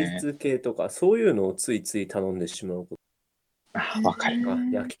ですチーね。ズ系とかそういうのをついつい頼んでしまうこわかる。と。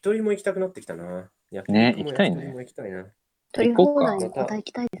焼き鳥も行きたくなってきたな。焼ね、肉も行きたいね。焼き鳥も行きたいな。取り放題行にまた行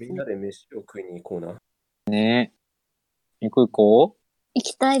きたいですねみんな。で飯を食いに行こうな。ね。行こ行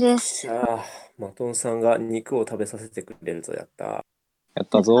きたいです。さあ、マトンさんが肉を食べさせてくれるぞ、やった。やっ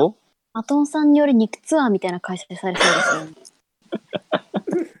たぞ。マトンさんによる肉ツアーみたいな開催されそうですよね。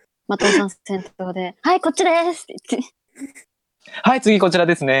マトンさん先頭で、はい、こっちですって言って。はい、次こちら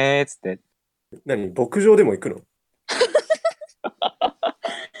ですね。つって。何牧場でも行くの？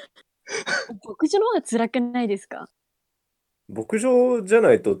牧場の方が辛くないですか？牧場じゃ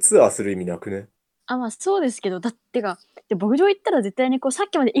ないとツアーする意味なくね？あ、まあそうですけど、だってか、で牧場行ったら絶対にこう、さっ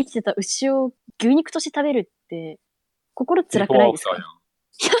きまで生きてた牛を牛肉として食べるって、心辛くないですか？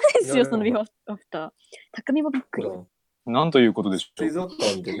嫌ですよ、そのビフォーアフター。匠もびっくり。なんということでしょう。水族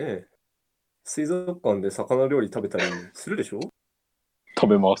館でね、水族館で魚料理食べたりするでしょ？食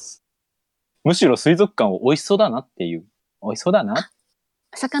べます。むしろ水族館は美味しそうだなっていう。美味しそうだな。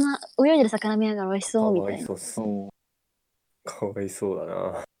魚、泳いでる魚見ながら美味しそうみたいな。かわいそうだ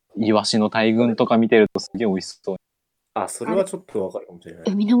な。イワシの大群とか見てるとすげえ美味しそう。あ、それはちょっとわかるかもしれない。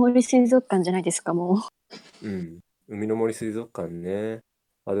海の森水族館じゃないですか、もうん。海の森水族館ね。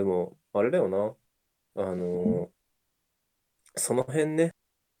あ、でも、あれだよな。その辺ね、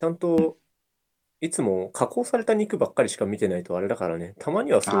ちゃんといつも加工された肉ばっかりしか見てないとあれだからね、たま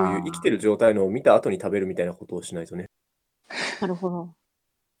にはそういう生きてる状態のを見た後に食べるみたいなことをしないとね。なるほど。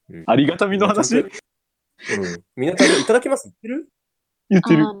ありがたみの話。うん。みんなちゃんといただきます言ってる？言っ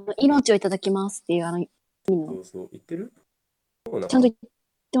てる。命をいただきますっていう、そう、言ってる？ちゃんと言っ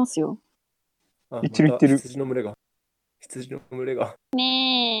てますよ。言ってる。羊の群れが。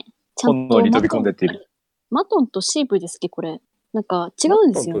ねえ。ちゃんと本能に飛び込んでってる。マトンとシープですっけ、これ。なんか違う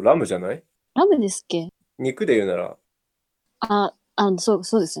んですよ。マトンとラムじゃない？ラムですっけ？肉で言うなら。そ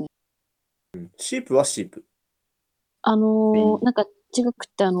うですね。シープはシープ。なんか違く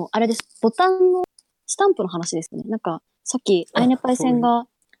て、あれです。ボタンのスタンプの話ですね。なんか、さっき、アイネパイセンが、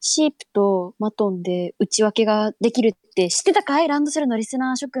シープとマトンで内訳ができるって知ってたかい？ランドセルのリス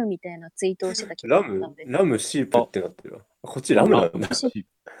ナー諸君みたいなツイートをしてた気がしたんで。ラム、シープってなってるわ。こっちラムなんだ。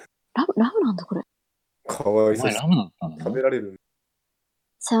ラムなんだ、これ。かわいそう。ラムだったんだ。食べられる。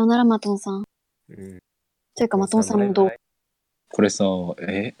さよなら、マトンさん。というか、マトンさんもどう？これさ、こ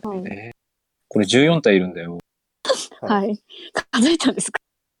れ14体いるんだよ。はい。数えたんですか？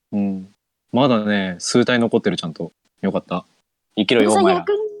うん。まだね、数体残ってる、ちゃんと。よかった。生きろよ、お前ら。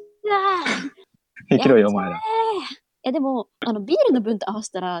生きろよ、お前ら。でも、ビールの分と合わ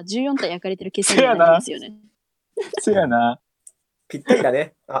せたら14体焼かれてる計算になりますよね。せやな。ぴったりだ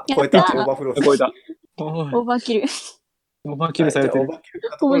ね。あ、超えた。オーバーフロー。超えた。オーバーキル。オーバーキルされてる。オーバーキルし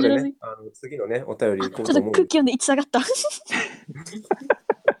たところでね、次のね、お便り行こうと思う。ちょっと空気読んで1下がった。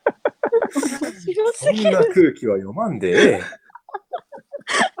そんな空気は読まんで。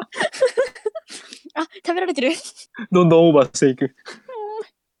あ、食べられてる。どんどんオーバーしていく。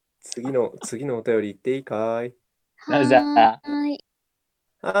次のお便り行っていいかい？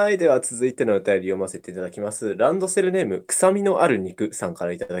はい。では続いてのお便り読ませていただきます。ランドセルネーム、臭みのある肉さんか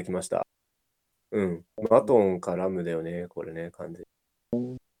らいただきました。マトンかラムだよね、これね、完全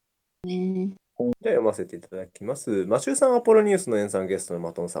に。じゃあ読ませていただきます。マシューさん、アポロニュースのエンさん、ゲストの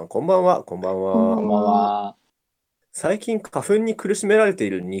マトンさん、こんばんは。こんばんは。こんばんは。最近、花粉に苦しめられてい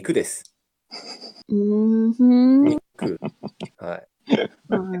る肉です。肉。はい。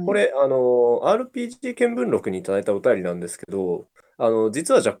これ、RPG 見聞録にいただいたお便りなんですけど、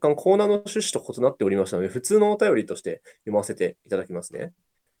実は若干コーナーの趣旨と異なっておりましたので、普通のお便りとして読ませていただきますね。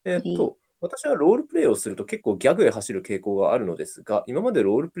私はロールプレイをすると結構ギャグへ走る傾向があるのですが、今まで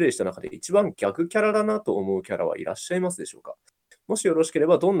ロールプレイした中で一番ギャグキャラだなと思うキャラはいらっしゃいますでしょうか？もしよろしけれ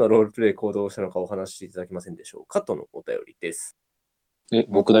ば、どんなロールプレイ行動をしたのかお話ししていただけませんでしょうかとのお便りです。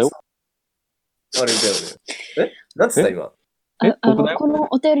僕だよ。あれだよね。なんつった今？僕だよ。この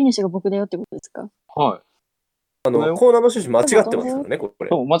お便り主が僕だよってことですか？はい。コーナーの趣旨間違ってますからね、これ。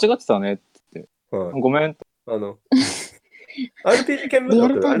そう、間違ってたねって言って。ごめん。RPG 見聞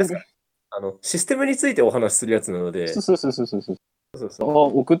録、あれですか？システムについてお話しするやつなので。そう。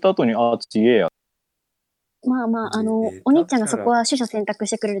送った後に、ちげえや。まあ、お兄ちゃんがそこは取捨選択し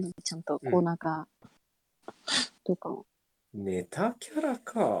てくれるので、ちゃんとコーナーが。どうかも。ネタキャラ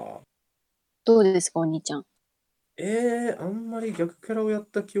か。どうですか、お兄ちゃん。あんまり逆キャラをやっ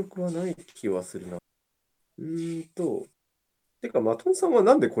た記憶はない気はするな。てか、マトンさんは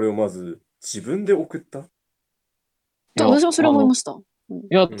なんでこれをまず自分で送った？私もそれ思いました。い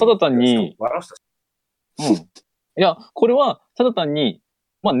や、ただ単に、いや、これは、ただ単に、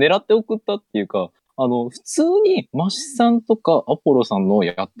狙って送ったっていうか、普通に、マシさんとかアポロさんの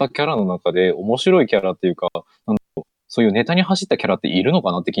やったキャラの中で、面白いキャラっていうか、そういうネタに走ったキャラっているの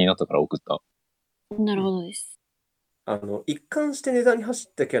かなって気になったから送った。なるほどです。一貫してネタに走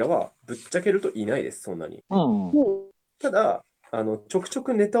ったキャラは、ぶっちゃけるといないです、そんなに。ただ、ちょくちょ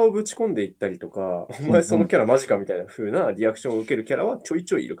くネタをぶち込んでいったりとか、お前そのキャラマジかみたいな風なリアクションを受けるキャラはちょい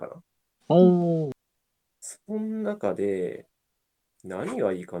ちょいいるかな。その中で、何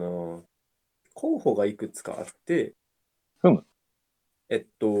がいいかな。候補がいくつかあって、不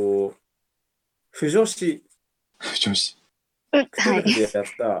女子。不女子。クトゥルフでやっ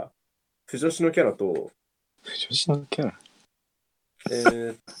た不女子のキャラと、不女子のキャラど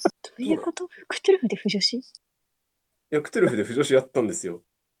ういうこと？クトゥルフで不女子？いや、クトゥルフで不女子やったんですよ。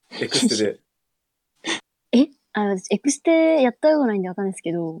エクステで。エクステやったことないんでわかんないです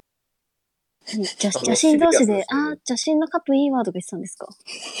けど、邪神同士で、邪神のカップいいわとか言ってたんですか？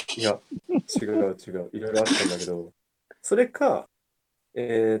いや、違う。いろいろあったんだけど、それか、フ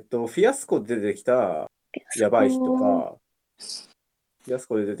ィアスコで出てきたやばい人か、フィアス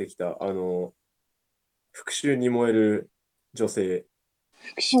コで出てきた、復讐に燃える女性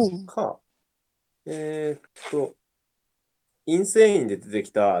か、インセインで出て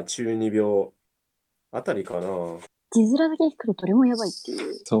きた中二病あたりかな。字面だけ聞くとどれもやばいっていう。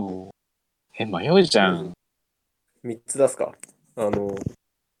そう。迷うじゃん。3つ出すか。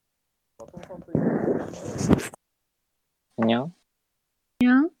にゃん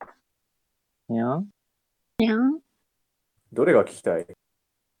どれが聞きたい？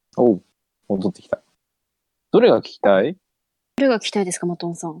おう、戻ってきた。どれが聞きたい？どれが聞きたいですか、マト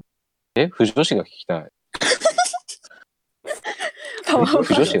ンさん。不女子が聞きたい。不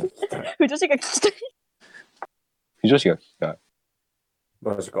女子が聞きたい。不女子が聞きたい。不女子が聞きたい。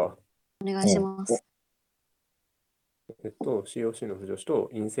マジか。お願いします。COC の不女子と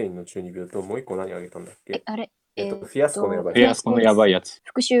インセインの中二病ともう一個何あげたんだっけ？フィアスコのやばい。フィアスコのやばいやつ。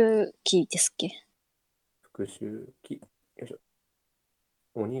復讐期ですっけ？復讐期。よいしょ。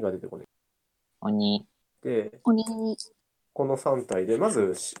鬼が出てこない。鬼。で、この3体で、ま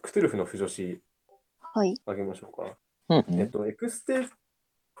ず、クトゥルフの不女子、あげましょうか。エクステ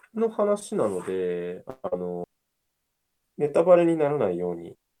の話なので、ネタバレにならないよう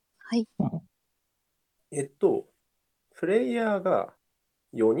に。プレイヤーが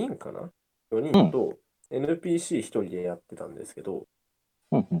4人かな？ 4 人と NPC1 人でやってたんですけど、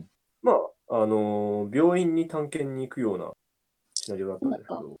病院に探検に行くようなシナリオだったんですけ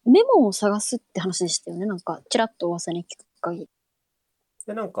ど。メモを探すって話でしたよね。ちらっと噂に聞く限り。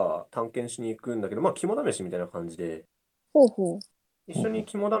で、探検しに行くんだけど、肝試しみたいな感じで、一緒に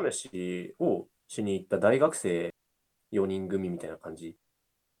肝試しをしに行った大学生4人組みたいな感じ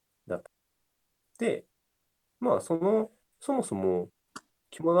だった。で、そもそも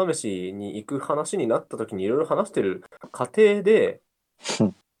肝試しに行く話になった時にいろいろ話してる過程で、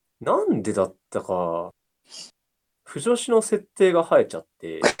なんでだったか、不女子の設定が生えちゃっ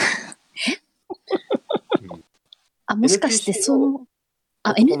て。もしかして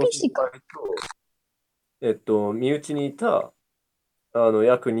NPC か。身内にいた、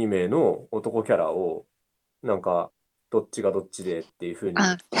約2名の男キャラを、どっちがどっちでっていう風に。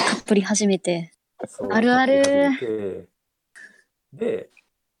たっぷり初めて。あるある。で、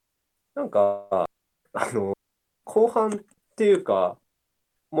なんか、後半っていうか、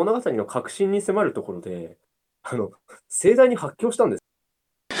物語の核心に迫るところで、盛大に発狂したんです。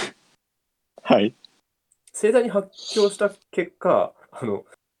はい。盛大に発狂した結果、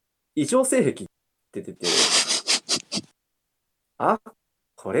異常性癖って出て、あ、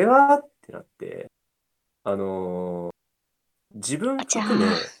これはってなって、自分含め、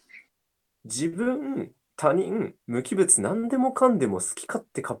自分、他人、無機物、何でもかんでも好き勝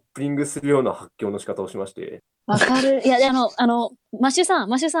手カップリングするような発狂の仕方をしまして。わかる。いや、でマッシュさん、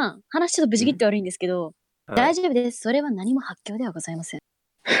話ちょっとブチ切って悪いんですけど、大丈夫です。それは何も発狂ではございません。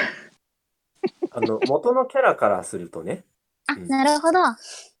元のキャラからするとね。なるほど。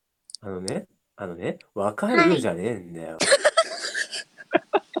わかるじゃねえんだよ。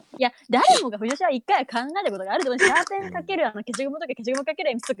いや、誰もが藤代は一回は考えたことがあると思う。シャーペンかける消しゴムとか消しゴムかける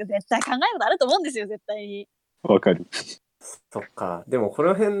鉛筆とか絶対考えたことあると思うんですよ、絶対に。わかる。そっか。でもこ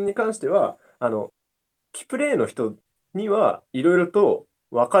の辺に関しては、キプレイの人にはいろいろと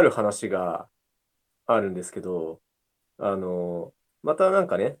わかる話があるんですけど、またなん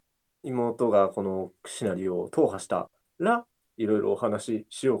かね、妹がこのシナリオを踏破したら、いろいろお話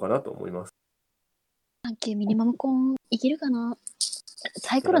ししようかなと思います。サンキューミニマムコンいけるかな。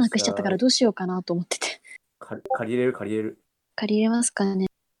サイコロなくしちゃったからどうしようかなと思ってて。借りれる。借りれますかね。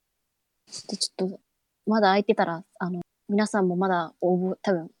で、ちょっと、まだ空いてたら、皆さんもまだ応募、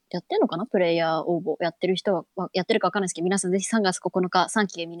多分、やってるのかなプレイヤー応募。やってる人は、やってるかわかんないですけど、皆さんぜひ3月9日、サン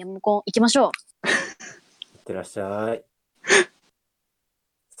キューミニマムコン行きましょう。いってらっしゃい。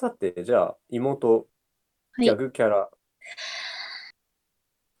さて、じゃあ、妹、ギャグキャラ。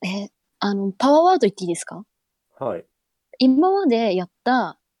パワーワード言っていいですか？はい。今までやっ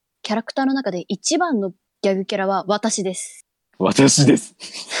たキャラクターの中で一番のギャグキャラは私です。私です。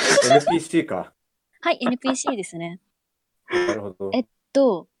NPC か。はい、NPC ですね。なるほ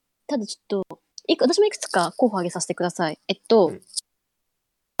ど。ただちょっと、私もいくつか候補挙げさせてください。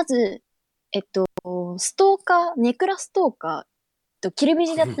まず、ストーカー、ネクラストーカー、キルビ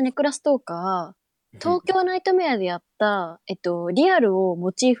ジでやったネクラストーカー、東京ナイトメアでやった、リアルを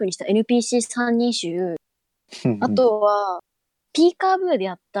モチーフにした NPC3 人集、あとは、ピーカーブーで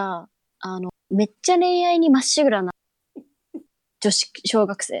やった、めっちゃ恋愛にまっしぐらな女子小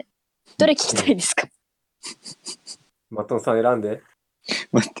学生。どれ聞きたいですか？マトンさん選んで。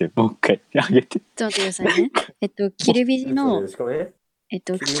待って、もう一回あげて。ちょっと待ってくださいね。キルビジの、キ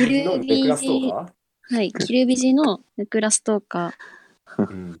ルビジ、はい、キルビジのネクラストーカ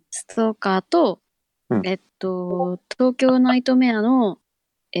ー、ストーカーと、東京ナイトメアの、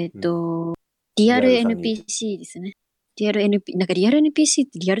リアル NPC ですね。リアル NPC、なんかリアル NPC っ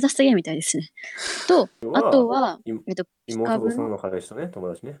てリアル脱出ゲームみたいですね。と、あとは、ピカブの、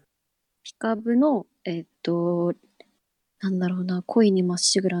ピカブの、なんだろうな、恋にまっ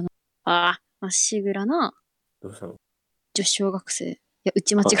しぐらな、まっしぐらな、どうしたの？女子小学生。いや、打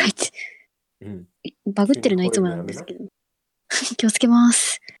ち間違えて。バグってるのはいつもなんですけど。気をつけま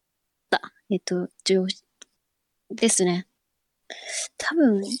す。ですね。多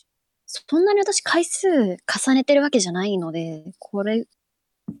分、そんなに私回数重ねてるわけじゃないので、これ、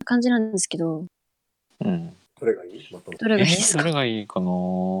感じなんですけど。うん。どれがいい？どれがいいですか？どれがいいかな？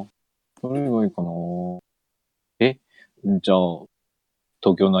どれがいいかな？じゃあ、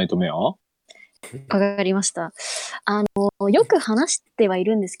東京ナイトメア？わかりました。よく話してはい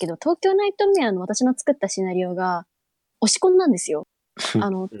るんですけど、東京ナイトメアの私の作ったシナリオが、推しコンなんですよ。な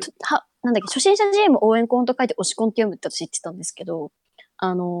んだっけ、初心者 GM 応援コンと書いて推しコンって読むって私言ってたんですけど、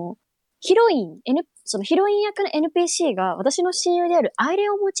ヒロイン、そのヒロイン役の NPC が私の親友であるアイレ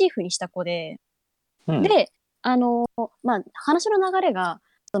ンをモチーフにした子で、で、話の流れが、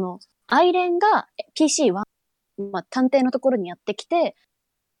アイレンが PC1、探偵のところにやってきて、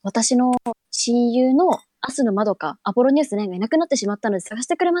私の親友のアスのまどか、アポロニュースねがいなくなってしまったので探し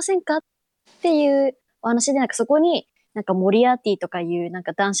てくれませんかっていうお話で、なんかそこに、なんかモリアーティとかいうなん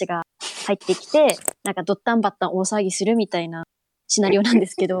か男子が入ってきて、なんかドッタンバッタン大騒ぎするみたいなシナリオなんで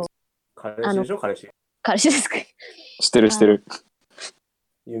すけど。彼氏でしょ？彼氏ですか？してる。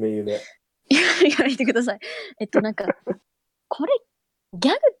夢。やめてください。なんか、これ、ギ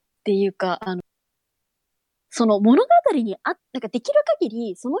ャグっていうか、その物語になんかできる限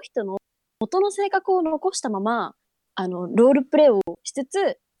り、その人の元の性格を残したまま、ロールプレイをしつ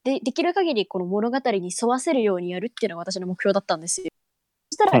つ、できる限りこの物語に沿わせるようにやるっていうのが私の目標だったんですよ。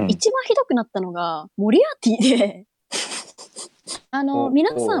そしたら一番ひどくなったのが、モリアーティで、皆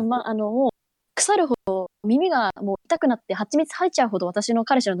さん、もう、腐るほど、耳がもう痛くなって蜂蜜吐いちゃうほど私の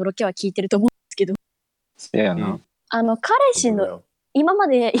彼氏ののろけは聞いてると思うんですけど。せやな。彼氏の今ま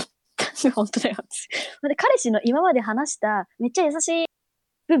で本当だよ。彼氏の今まで話しためっちゃ優しい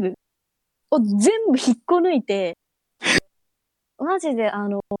部分を全部引っこ抜いて、マジで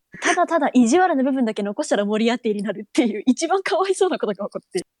ただただ意地悪な部分だけ残したら盛り上がりになるっていう一番かわいそうなことが起こっ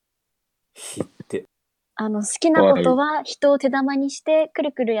て。好きなことは人を手玉にしてく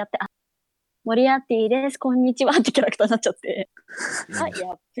るくるやって、モリアーティです、こんにちはってキャラクターになっちゃって、や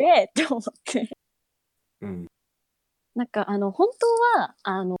っべえって思って。うん。なんか本当は、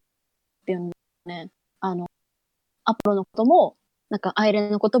っていうのね、アポロのことも、なんかアイレ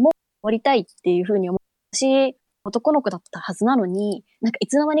ンのことも盛りたいっていう風に思うし、男の子だったはずなのに、なんかい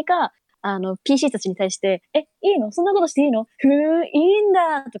つの間にか、PC たちに対して、いいのそんなことしていいのいいん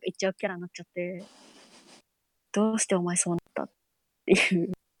だとか言っちゃうキャラになっちゃって、どうしてお前そうなったってい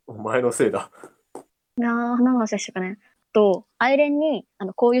う。お前のせいだ。何の話でしたかね。アイレンに、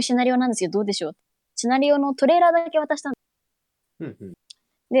こういうシナリオなんですけどどうでしょう。シナリオのトレーラーだけ渡したんです。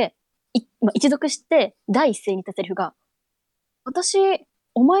で、一読して第一声に言ったセリフが、私、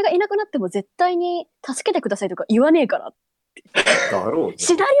お前がいなくなっても絶対に助けてくださいとか言わねえからって。だろうね。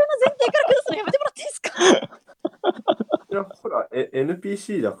シナリオの前提から下すのやめてもらっていいですか？いや、ほら、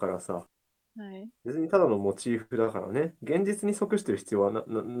NPC だからさ。はい、別にただのモチーフだからね。現実に即してる必要は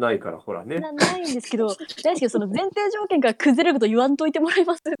ないから、ほらね。ないんですけど、その前提条件から崩れること言わんといてもらい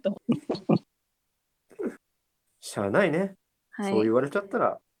ますと。しゃあないね。はい、そう言われちゃった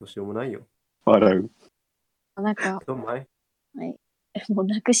らどうしようもないよ。笑う。なんか、どうもい。はい。もう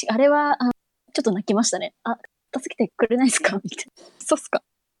あれはちょっと泣きましたね。助けてくれないですかみたいな。そうっすか。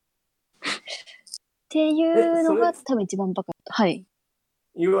っていうのが多分一番バカ。はい。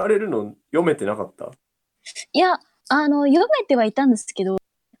言われるの読めてなかった？いや、読めてはいたんですけど、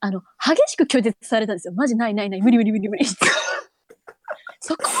激しく拒絶されたんですよ。マジないないない、無理無理無理無理。そ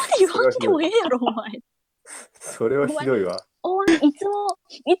こまで言わんでもええやろ、お前。それはひどいわ。お前、いつも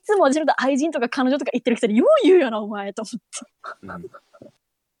自分と愛人とか彼女とか言ってる人によう言うよな、お前、と思って。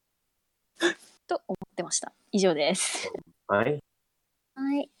と思ってました。以上です。はい。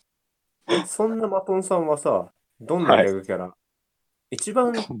はい。そんなマトンさんはさ、どんなギャグキャラ、一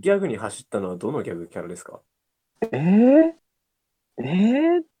番ギャグに走ったのはどのギャグキャラですか？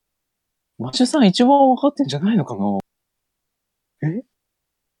マシュさん一番分かってんじゃないのかな？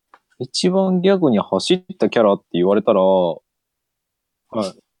一番ギャグに走ったキャラって言われたら、はい。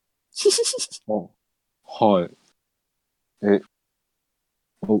はい。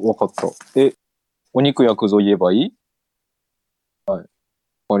分かった。お肉焼くぞ言えばいい？はい。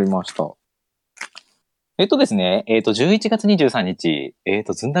わかりました。ですね、11月23日、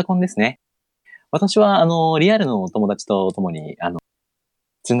ずんだコンですね。私は、リアルのお友達と共に、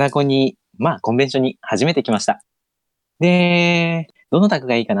ずんだコンに、コンベンションに初めて来ました。で、どのタグ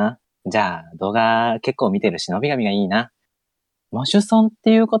がいいかな？じゃあ、動画結構見てる忍び神がいいな。マシュさんっ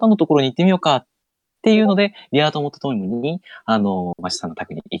ていう方のところに行ってみようかっていうので、リア友と共に、マシュさんのタ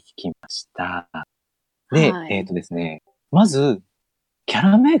グに行きました。で、ですね、まず、キャ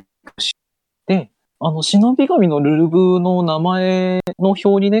ラメイクして、忍び神のルルブの名前の表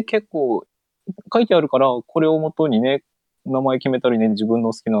にね、結構書いてあるから、これをもとにね、名前決めたりね、自分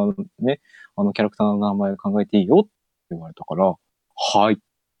の好きなね、キャラクターの名前考えていいよって言われたから、はい。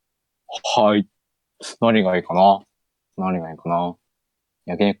はい。何がいいかな？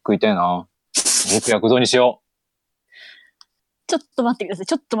焼肉食いたいな。肉焼くぞにしよう。ちょっと待ってください。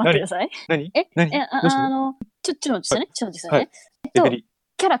ちょっと待ってください。何ちょっと待ってくださいね。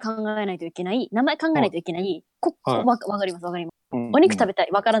キャラ考えないといけない。名前考えないといけない。わかります。お肉食べたい。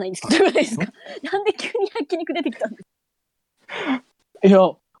わからないんですけど、どういうことですか？なんで急に焼肉出てきたんですか？いや、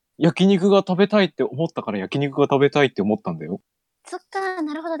焼肉が食べたいって思ったから焼肉が食べたいって思ったんだよ。そっか、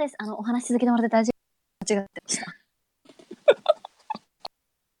なるほどです。お話続けてもらって大丈夫。間違ってました。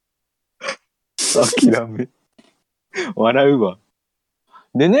諦め。笑うわ。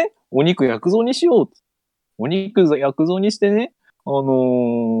でね、お肉焼くぞにしよう。お肉焼くぞにしてね、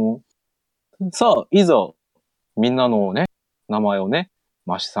さあ、いざ、みんなのね、名前をね、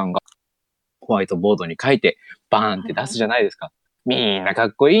マシさんがホワイトボードに書いて、バーンって出すじゃないですか。みんなか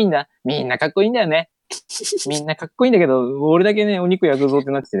っこいいんだ。みんなかっこいいんだよね。みんなかっこいいんだけど、俺だけね、お肉焼くぞっ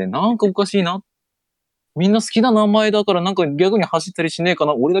てなっててね、なんかおかしいな。みんな好きな名前だからなんか逆に走ったりしねえか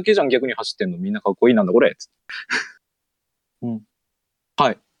な。俺だけじゃん逆に走ってんの。みんなかっこいいなんだ、これ。うん。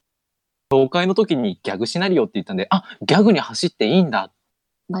はい。紹介の時にギャグシナリオって言ったんで、ギャグに走っていいんだ。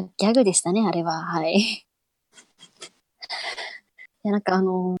ギャグでしたね、あれは。はい。いや、なんか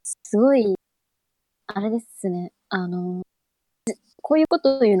すごい、あれですね。こういうこ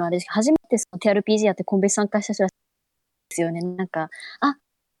とを言うのはあれですけど、初めてその TRPG やってコンベンション参加した人らしいですよね。なんか、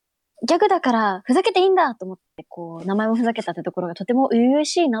ギャグだからふざけていいんだと思って、こう、名前もふざけたってところがとても初々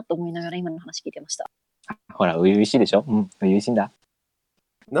しいなと思いながら今の話聞いてました。ほら、初々しいでしょ？うん、初々しいんだ。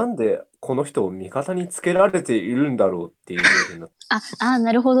なんでこの人を味方につけられているんだろうっていう状況になって。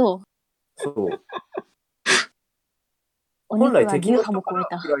なるほど。そう。お本来肉は牛敵の人か派も超え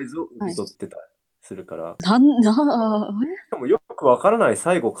た。らプライズを受け取ってたりするから。しかもよくわからない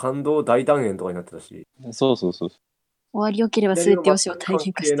最後感動大団円とかになってたし。そう。終わりよければ全てよしを体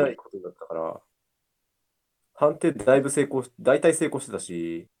現化して。関係ないことだったから、判定大体成功してた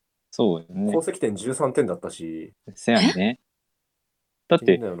し、そうね。功績点13点だったし。せやね。だっ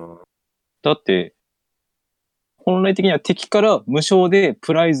て、本来的には敵から無償で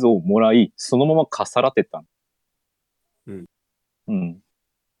プライズをもらい、そのままかさらってた。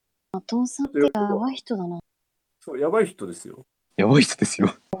マトンさんってやばい人だな。そう、やばい人ですよ。やばい人です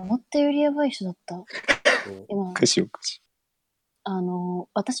よ。思ったよりやばい人だった。おかしい。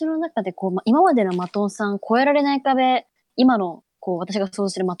私の中で今までのマトンさん超えられない壁、今の私が想像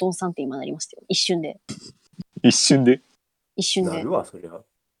するマトンさんって今なりましたよ。一瞬で。なるわ、そりゃ。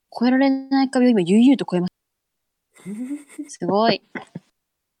超えられない壁を今悠々と超えました。すごい。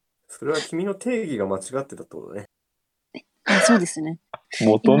それは君の定義が間違ってたってことね。そうですね。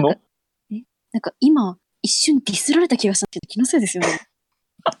元のなんか今、一瞬ディスられた気がしたけど、気のせいですよね。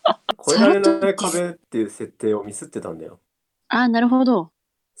超えられない壁っていう設定をミスってたんだよ。なるほど。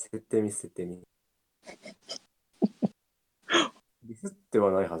設定ミス。ディスって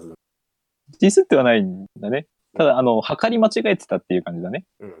はないはず。ディスってはないんだね。ただ、測り間違えてたっていう感じだね。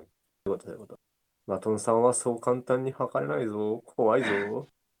そういうこと。マトンさんはそう簡単に測れないぞ。怖いぞ。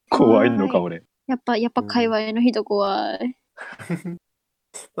怖いのか、俺。やっぱ界隈の人怖い。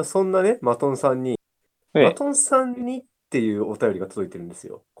そんなね、マトンさんにっていうお便りが届いてるんです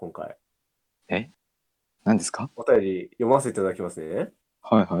よ、今回。何ですか？お便り読ませていただきますね。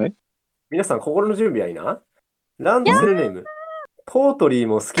はい。皆さん、心の準備はいいな。ランドセルネーム、ポートリー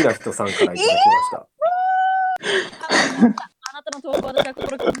も好きな人さんからいただきました。あなたの投稿私は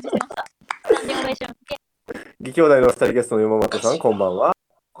心気持ちしてました。義兄弟の2人ゲストの山本さん、こんばんは。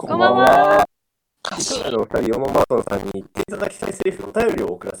こんばんは。義兄弟の2人、山本さんに言っていただきたいセリフ、お便り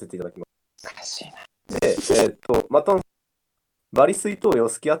を送らせていただきます。悲しいな。で、マトン、バリ水筒よ、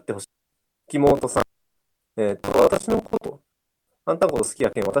付き合ってほしい。木本さん、私のこと、あんたのこと好き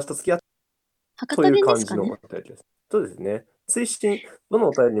やけん、私と付き合ってという感じのお便りです。そうですね。追伸、どの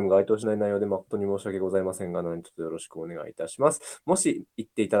お便りにも該当しない内容で誠に申し訳ございませんが、何卒よろしくお願いいたします。もし言っ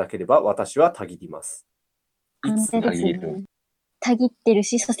ていただければ、私はたぎります。たぎってる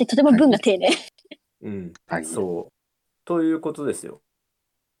し、そしてとても文が丁寧。そう。ということですよ。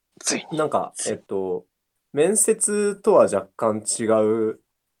ついに。なんか、面接とは若干違う。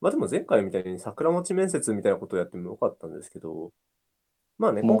まあでも前回みたいに桜餅面接みたいなことをやってもよかったんですけど、ま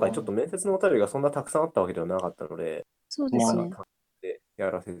あね、今回ちょっと面接のお便りがそんなたくさんあったわけではなかったので、そうですね。や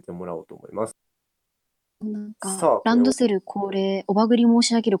らせてもらおうと思います。なんか、ランドセル恒例、おばぐり申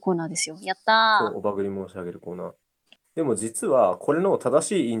し上げるコーナーですよ。やったー。そう、おばぐり申し上げるコーナー。でも実は、これの正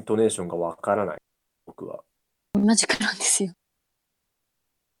しいイントネーションがわからない。僕は。同じくなんですよ。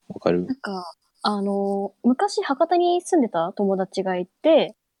わかる？なんか、昔博多に住んでた友達がい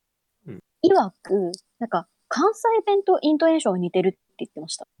て、曰く、なんか、関西弁とイントネーションが似てるって言ってま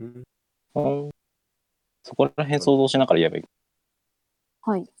した。そこら辺想像しながら言えばいい。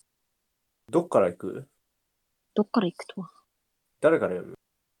はい。どっから行くとは。誰から読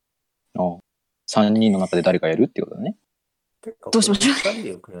む？3人の中で誰かやるってことだね。どうしましょう。2人で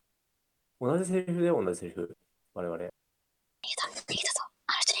よくない？同じセリフで同じセリフ。我々。逃げたぞ。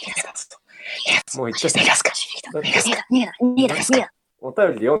あの人逃げたぞ。もう言っちゃった。逃げた。お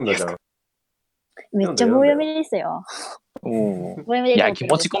便りで読んだじゃん。めっちゃ棒読みですよ。いや、気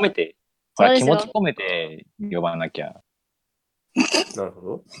持ち込めて。ほら、気持ち込めて呼ばなきゃ。なるほ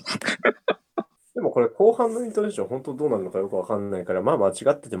ど。でもこれ後半のイントネーション本当どうなるのかよくわかんないから、まあ間違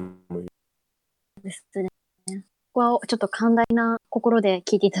っててもいい。ですね。ここはちょっと寛大な心で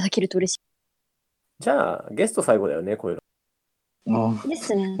聞いていただけると嬉しい。じゃあ、ゲスト最後だよね、こういうの。で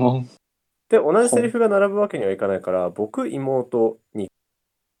すね。で、同じセリフが並ぶわけにはいかないから、僕、妹に。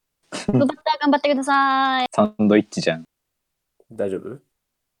頑張ってください。サンドイッチじゃん。大丈夫？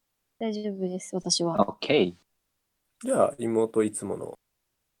大丈夫です、私は。OK。じゃあ、妹いつもの。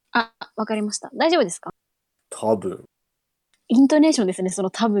わかりました。大丈夫ですか？多分。イントネーションですね、その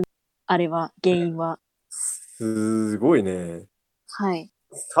多分、あれは、原因は。すごいね。はい。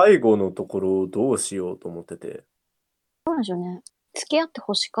最後のところをどうしようと思ってて。そうなんでしょうね。付き合って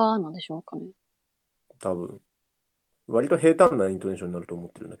ほしかなんでしょうかね。多分。割と平坦なイントネーションになると思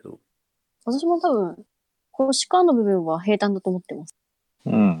ってるんだけど。私も多分、星かの部分は平坦だと思ってます。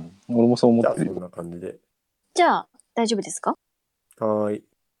俺もそう思ってる。じゃあ、そんな感じで。じゃあ、大丈夫ですか？はーい。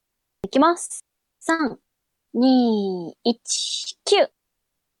いきます。3、2、1、9。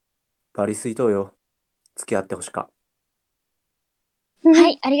バリ水筒よ。付き合ってほしか。は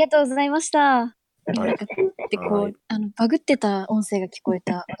い、ありがとうございました。はいなんか、でこう、バグってた音声が聞こえ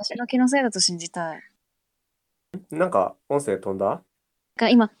た。私の気のせいだと信じたい。なんか、音声飛んだ？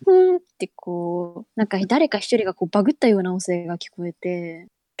今、ふーんってこう、なんか誰か一人がこうバグったような音声が聞こえて。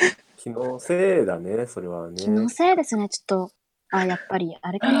気のせいだね、それはね。気のせいですね、ちょっと。やっぱり、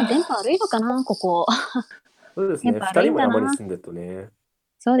あれかな、電波悪いのかな、ここ。そうですね、電波2人も悪いんだな。山に住んでるとね。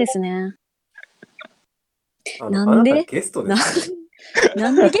そうですね。あなたゲストですか？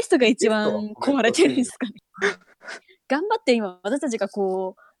なんでゲストが一番壊れてるんですかね。頑張って今、私たちが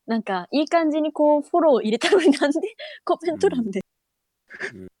こう、なんか、いい感じにこう、フォロー入れたのになんでコメント欄で。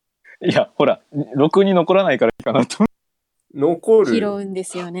いや、ほら、録音に残らないからいいかなと。残る。拾うんで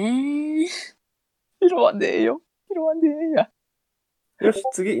すよね。拾わねえよ。拾わねえや。よし、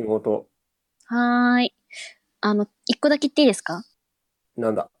次、妹。はーい。一個だけ言っていいですか？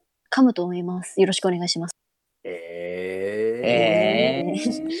なんだ？噛むと思います。よろしくお願いします。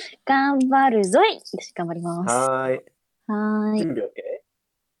頑張るぞい。頑張ります。はーい。はーい。準備 OK？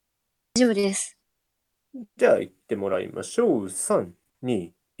 大丈夫です。じゃあ、行ってもらいましょう。3、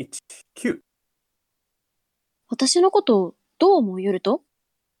2、1、9。私のことどう思うよると？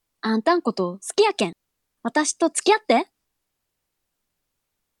あんたんこと好きやけん。私と付き合って。は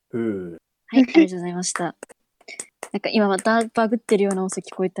い、ありがとうございました。なんか今またバグってるような音声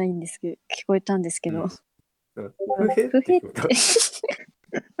聞こえたんですけど。ふへって聞こ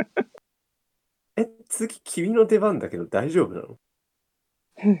えた。次、君の出番だけど大丈夫なの？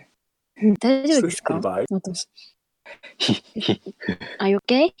大丈夫ですか？You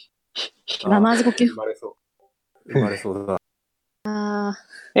okay？ まず呼吸。生まれそうだ。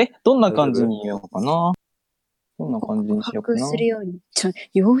どんな感じに言おうかな。どんな感じにしようかな。告白するように。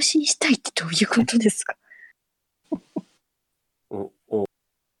養子にしたいってどういうことですか？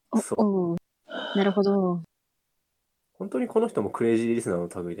そう。なるほど。本当にこの人もクレイジーリスナ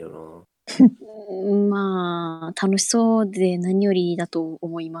ーの類だよな。まあ、楽しそうで何よりだと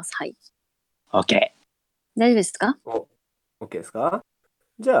思います。はい。OK。大丈夫ですか？ OK ですか？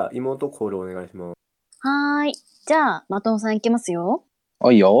じゃあ、妹コールお願いします。はーい。じゃあ、マトンさんいきますよ。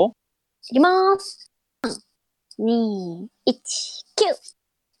いいよ。いきまーす。3、2、1、9。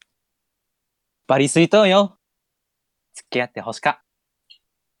バリ水筒よ。付き合ってほしか。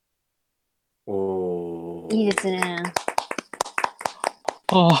いいですね。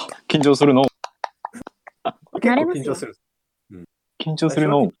緊張するの。結構緊張する。緊張する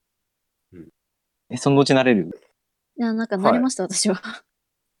の。そのうち慣れる？いや、なんか慣れました、私は。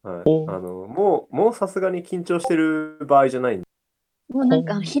はい。もうさすがに緊張してる場合じゃないんで。もうなん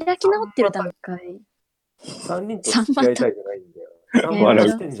か開き直ってる段階。3人と付き合いたいじゃないんだよ。3笑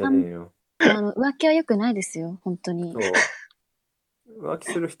ってんじゃねえよ。浮気は良くないですよ、本当に。浮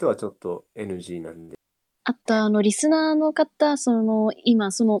気する人はちょっと NG なんで。あと、リスナーの方、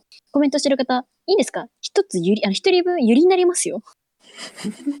今、コメントしてる方、いいんですか？一人分ゆりになりますよ。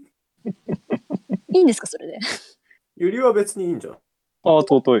いいんですか、それで。ゆりは別にいいんじゃん。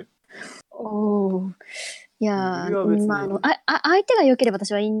尊い。いやー、まあ、相手が良ければ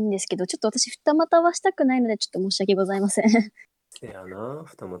私はいいんですけど、ちょっと私、二股はしたくないので、ちょっと申し訳ございません。せやな、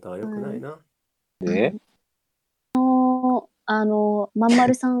二股は良くないな。まんま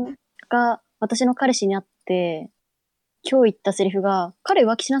るさんが私の彼氏に会って、今日言ったセリフが、彼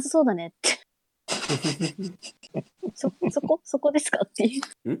浮気しなさそうだねって。そこですかってい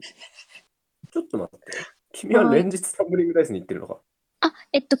う。ちょっと待って。君は連日タンブリングダイスに行ってるのか？昨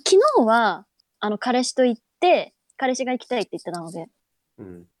日は、彼氏と行って、彼氏が行きたいって言ってたので。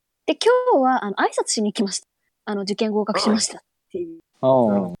で、今日は、挨拶しに行きました。受験合格しましたっていう。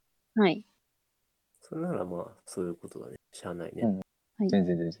はい。それならまあ、そういうことだね。しゃあないね。はい、全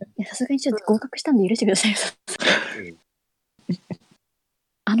然。さすがにちょっと合格したんで許してください。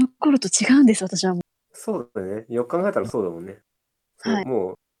あの頃と違うんです、私はもう。そうだね。よく考えたらそうだもんね。はい、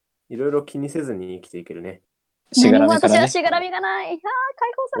もう、いろいろ気にせずに生きていけるね。何も私はしがらみがない。解放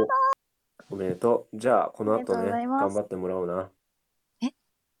された。おめでとう。じゃあ、この後ね、頑張ってもらおうな。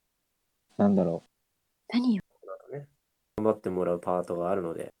なんだろう。何よ。この後ね、頑張ってもらうパートがある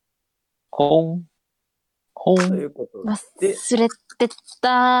ので。ということで。忘れて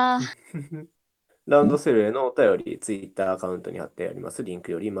た。ランドセルへのお便り、ツイッターアカウントに貼ってありますリン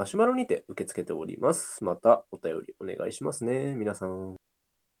クよりマシュマロにて受け付けております。またお便りお願いしますね、皆さん。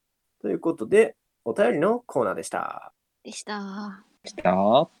ということで、お便りのコーナーでした。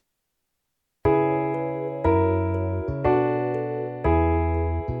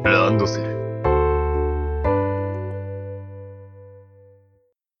ランドセル。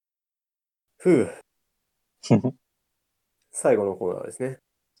最後のコーナーですね。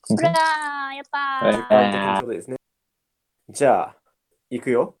うらー、やったはい、ということですね。じゃあ、行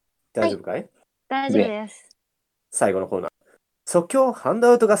くよ。大丈夫かい？大丈夫です。最後のコーナー。即興ハンド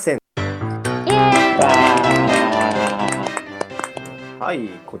アウト合戦。イエーイ。はい、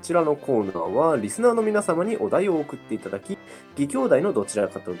こちらのコーナーはリスナーの皆様にお題を送っていただき、義兄弟のどちら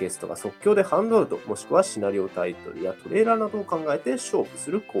かとゲストが即興でハンドアウト、もしくはシナリオタイトルやトレーラーなどを考えて勝負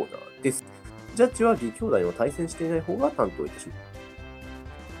するコーナーです。ジャッジは義兄弟を対戦していない方が担当いたします。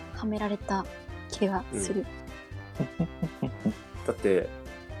はめられた気がする。だって、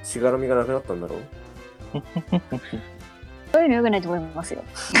しがらみがなくなったんだろう。そういうの良くないと思いますよ。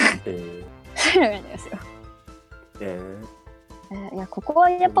そういうの良くないと思いますよ。いや、ここは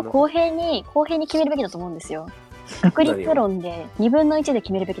やっぱ公平に決めるべきだと思うんですよ。確率論で2分の1で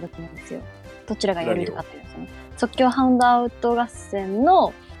決めるべきだと思うんですよ。どちらがやるかっていうんですよね。即興ハンドアウト合戦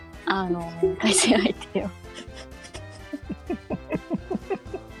の、対戦相手を。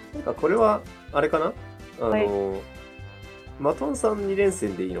なんかこれは、あれかな？はい、マトンさん2連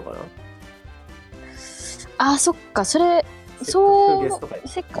戦でいいのかな？あ、そっか、それ、そう、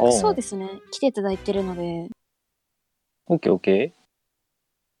せっかくそうですね。来ていただいてるので。オッケーオッケ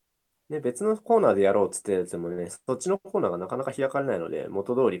ー。ね、別のコーナーでやろうっつってやつもね、そっちのコーナーがなかなか開かれないので、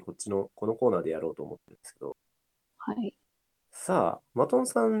元通りこのコーナーでやろうと思ってるんですけど。はい。さあ、マトン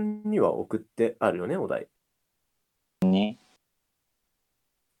さんには送ってあるよね、お題。ね。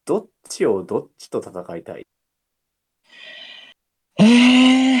どっちと戦いたい？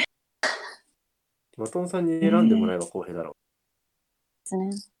マトンさんに選んでもらえば公平だろう。ですね。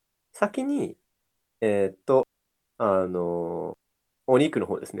先に、お肉の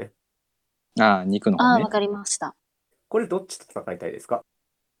方ですね。肉の方ね。わかりました。これどっちと戦いたいですか？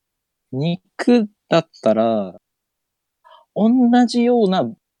肉だったら、同じような、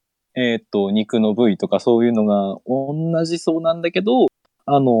肉の部位とかそういうのが同じそうなんだけど、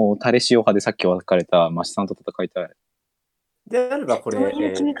タレ塩派でさっき分かれたマシさんと戦いたい。であればこれ、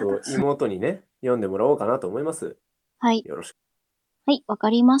妹にね、読んでもらおうかなと思います。はい。よろしく。はい、わか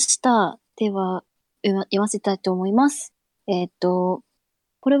りました。では、読ませたいと思います。こ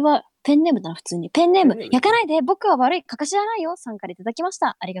れはペンネームだな、普通に。ペンネーム、焼かないで、僕は悪い、かかしじゃないよ、さんからいただきまし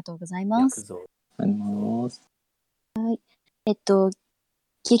た。ありがとうございます。あります。はい。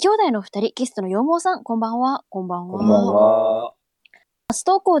義兄弟の二人、ゲストの羊毛さん、こんばんは。こんばんは。こんばんは。初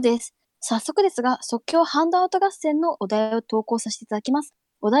投稿です。早速ですが、即興ハンドアウト合戦のお題を投稿させていただきます。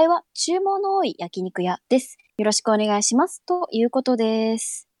お題は、注文の多い焼肉屋です。よろしくお願いします。ということで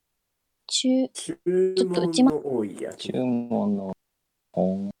す。注文の多い焼肉。注文の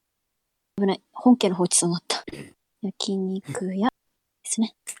危ない。本家の方落ちそうになった。焼肉屋です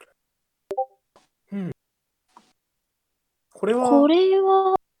ね。これは、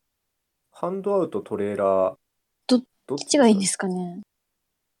ハンドアウトトレーラー。どっちがいいんですかね。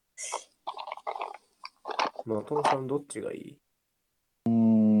マトンさんどっちがいい？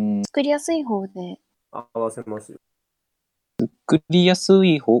作りやすい方で。合わせますよ。作りやす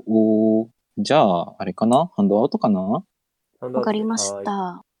い方、じゃあ、あれかな？ハンドアウトかな？わかりまし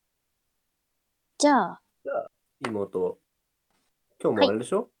た。じゃあ、妹。今日もあれで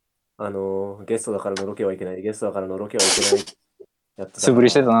しょ？ゲストだからのろけはいけない。ゲストだからのろけはいけない。素振り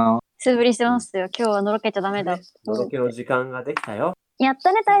してたな。素振りしてますよ。今日はのろけちゃダメだ。のろけの時間ができたよ。やっ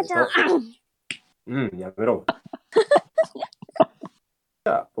たね、たえちゃん。やめろ。じ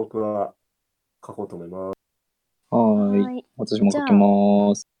ゃあ、僕は書こうと思います。はい。私も書き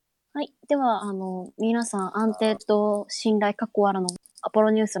ます。はい。では、皆さん、安定と信頼確保あらのアポロ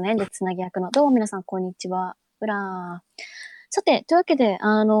ニュースの演説つなぎ役の、どうも皆さん、こんにちは。さて、というわけで、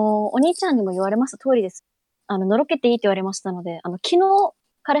お兄ちゃんにも言われました通りです。のろけていいって言われましたので、昨日、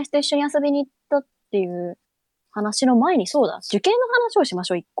彼氏と一緒に遊びに行ったっていう話の前に、そうだ、受験の話をしま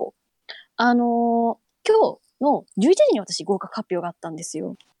しょう、一個。今日の11時に私合格発表があったんです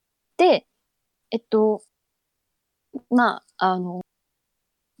よ。で、ピ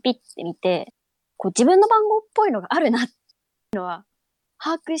ッて見て、こう自分の番号っぽいのがあるなっていうのは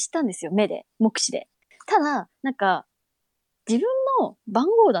把握したんですよ、目で、目視で。ただ、なんか、自分の番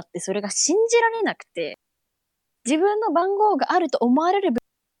号だってそれが信じられなくて、自分の番号があると思われる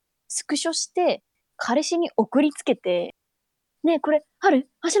スクショして、彼氏に送りつけて、ねえ、これ、ある？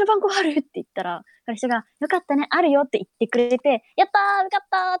私の番号ある？って言ったら、彼氏が、よかったね、あるよって言ってくれて、やったー、よかっ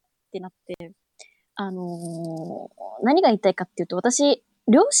たーってなって、何が言いたいかっていうと、私、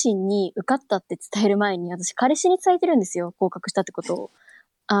両親に受かったって伝える前に、私、彼氏に伝えてるんですよ、合格したってことを。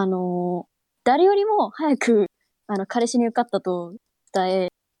誰よりも早く、彼氏に受かったと伝え、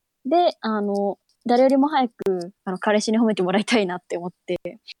で、誰よりも早く、彼氏に褒めてもらいたいなって思って、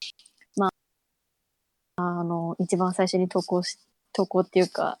一番最初に投稿し投稿っていう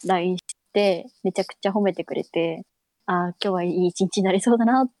か LINE してめちゃくちゃ褒めてくれて、今日はいい一日になりそうだ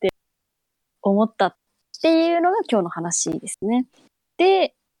なって思ったっていうのが今日の話ですね。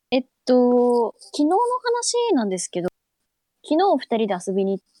で、昨日の話なんですけど、昨日二人で遊び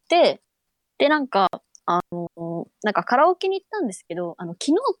に行って、で、なんかカラオケに行ったんですけど、昨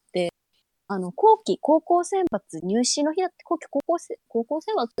日って、後期高校選抜入試の日だって、後期高校選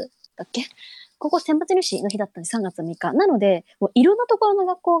抜だっけ、高校選抜入試の日だったんで、3月6日。なので、もういろんなところの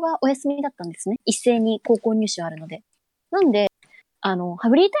学校がお休みだったんですね。一斉に高校入試あるので。なんで、フ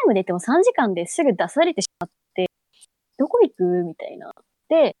リータイムで行っても3時間ですぐ出されてしまって、どこ行くみたいな。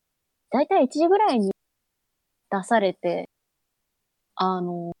で、だいたい1時ぐらいに出されて、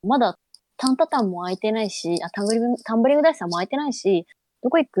まだタンタタンも空いてないし、タンブリングダイスも空いてないし、ど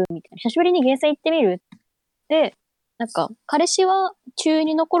こ行くみたいな。久しぶりにゲーセン行ってみるで、彼氏は中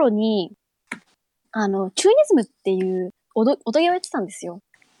2の頃に、チューニズムっていう踊りをやってたんですよ。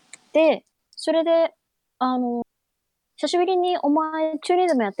で、それで、久しぶりにお前チューニ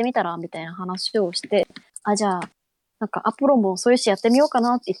ズムやってみたらみたいな話をして、じゃあ、アポロもそういうしやってみようか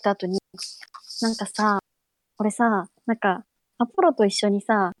なって言った後に、俺さ、アポロと一緒に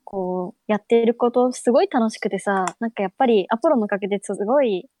さ、こう、やってることすごい楽しくてさ、やっぱりアポロのおかげですご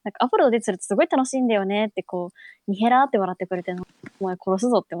い、アポロと出てるとすごい楽しいんだよねってこう、にへらーって笑ってくれて、お前殺す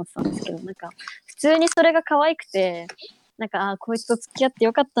ぞって思ってたんですけど、普通にそれが可愛くて、こいつと付き合って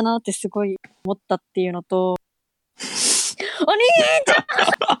よかったなってすごい思ったっていうのと、お兄ちゃん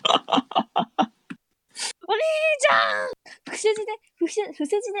お兄ちゃん不世辞で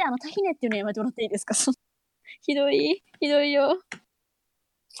タヒネっていうのやめてもらっていいですか？ひどいよ。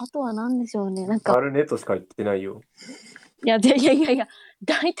あとは何でしょうね。あるねとしか言ってないよ。いや、大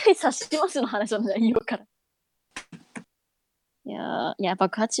体察してますの話の内容から。いや、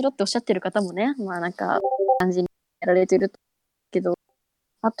爆発しろっておっしゃってる方もね、感じにやられてるけど、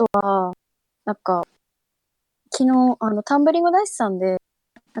あとは、昨日、タンブリングダイスさんで、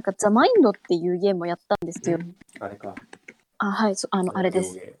ザ・マインドっていうゲームをやったんですよ。あれか。はい、あれで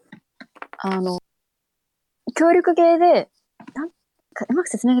す。協力ゲーで、うまく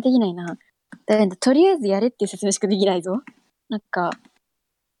説明ができないな。とりあえずやれっていう説明しかできないぞ。例え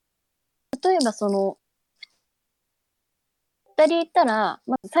ば二人いったら、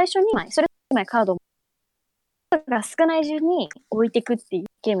まず最初2枚、それ2枚カードが少ない順に置いていくっていう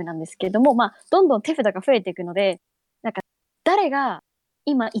ゲームなんですけれども、どんどん手札が増えていくので、誰が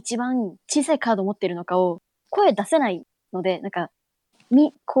今一番小さいカードを持ってるのかを声出せないので、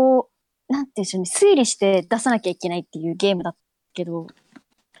こう、なんていうんでしょうね、推理して出さなきゃいけないっていうゲームだったけど、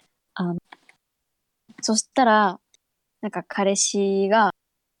そしたら、彼氏が、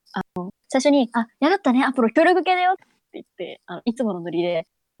最初に、やがったね、アポロ協力系だよって言って、いつものノリで、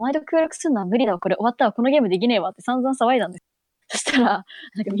お前と協力するのは無理だわ、これ終わったわ、このゲームできねえわって散々騒いだんです。そしたら、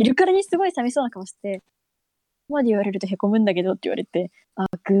見るからにすごい寂しそうな顔して、ここまで言われると凹むんだけどって言われて、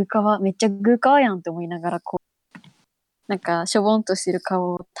めっちゃグーカワやんって思いながら、こう、しょぼんとしてる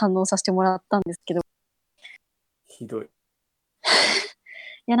顔を堪能させてもらったんですけど。ひどい。い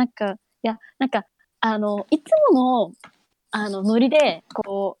つもの、ノリで、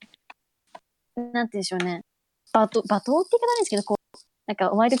こう、なんて言うんでしょうね。罵倒って言い方ないんですけど、こう、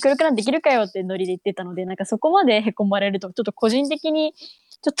お前と協力なんてできるかよってノリで言ってたので、そこまで凹まれると、ちょっと個人的に、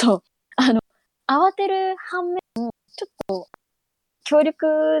ちょっと、慌てる反面、ちょっと、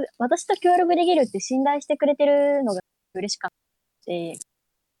私と協力できるって信頼してくれてるのが嬉しかったって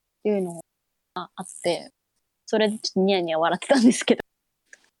いうのがあって、それでちょっとニヤニヤ笑ってたんですけど。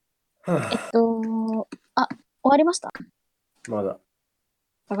終わりました？まだ。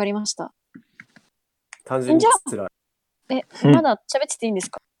わかりました。単純につらい。まだ喋ってていいんです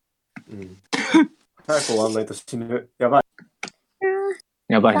か？うん。早く終わんないと死ぬ。やばい。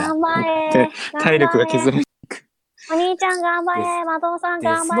やばいな。頑張れ。体力が削られていく。お兄ちゃん頑張れ。マトンさん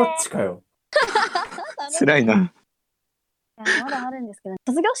頑張れ。デスマッチかよ。辛いな。いや、まだあるんですけど、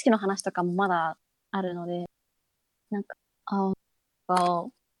卒業式の話とかもまだあるので、卒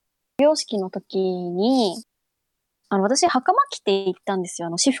業式の時に、私、袴着て行ったんですよ。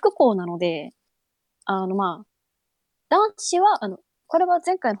私服校なので、男子は、これは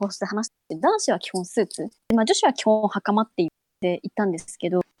前回の放送で話して、男子は基本スーツ。女子は基本袴って言って行ったんですけ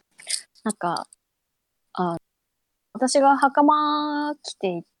ど、私が袴着て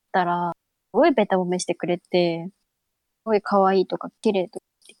行ったら、すごいベタ褒めしてくれて、すごい可愛いとか綺麗とか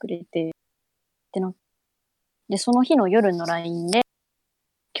言ってくれて、で、その日の夜の LINE で、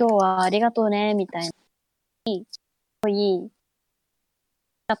今日はありがとうね、みたいな、すごい、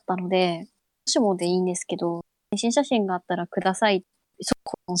だったので、もしもでいいんですけど、写真写真があったらくださいって、そ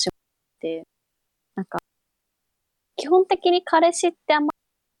このしって、基本的に彼氏ってあんまい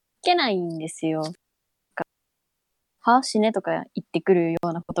けないんですよ。は死ねとか言ってくるよ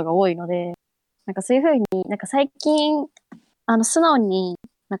うなことが多いので、なんかそういう風に、なんか最近、素直に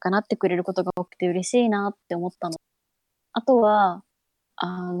なんかなってくれることが多くて嬉しいなって思ったの。あとは、ち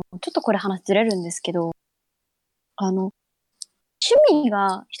ょっとこれ話ずれるんですけど、趣味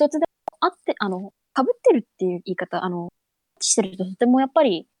が一つでもあって、被ってるっていう言い方、してるととてもやっぱ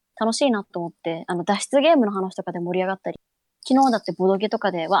り楽しいなと思って、脱出ゲームの話とかで盛り上がったり、昨日だってボドゲと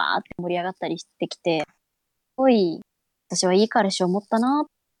かでわーって盛り上がったりしてきて、すごい、私はいい彼氏を持ったな、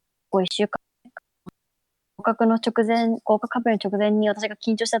こう一週間。合格発表の直前に私が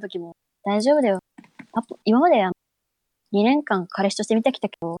緊張した時も、大丈夫だよ。今まで2年間彼氏として見てきた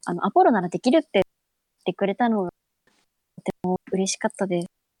けど、アポロならできるって言ってくれたのが、とても嬉しかったです。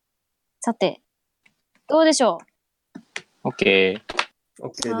さて、どうでしょう ?OK。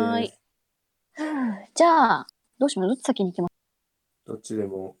はい。じゃあ、どうします？どっち先に行きます？どっちで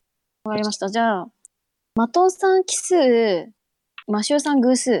も。わかりました。じゃあ、マトンさん奇数、マシューさん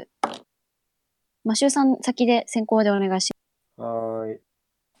偶数。マシューさん先で先行でお願いします。はい。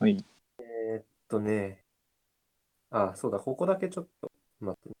はい。そうだ、ここだけちょっと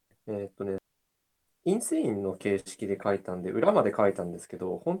待ってね。インセインの形式で書いたんで、裏まで書いたんですけ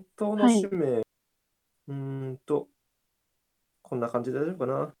ど、本当の趣味、こんな感じで大丈夫か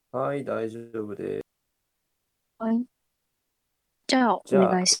な？はい、大丈夫です。はい。じゃあ、お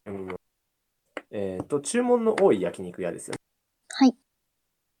願いします。注文の多い焼肉屋ですよね。はい。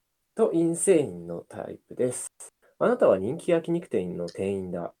と、インセインのタイプです。あなたは人気焼肉店の店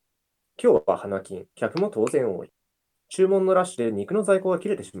員だ。今日は花金、客も当然多い。注文のラッシュで肉の在庫が切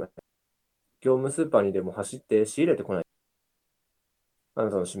れてしまった。業務スーパーにでも走って仕入れてこない。あな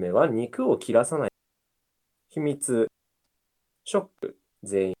たの使命は肉を切らさない。秘密、ショック、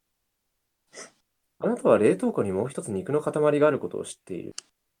全員。あなたは冷凍庫にもう一つ肉の塊があることを知っている。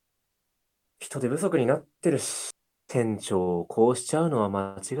人手不足になってるし、店長をこうしちゃうのは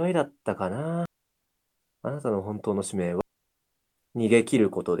間違いだったかな。あなたの本当の使命は逃げ切る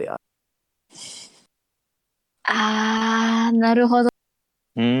ことである。なるほど。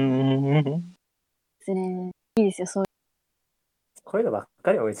ですね。いいですよ、そう。こういうのばっ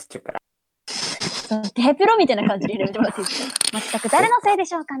かり思いつっちゃうから。テプロみたいな感じで入れてもらっていいですか？全く誰のせいで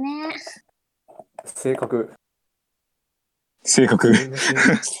しょうかね。性格って。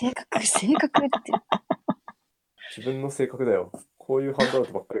自分の性格だよ。こういうハンドアウ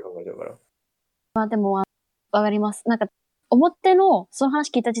トばっかり考えちゃうから。まあでも、わかります。なんか、表のその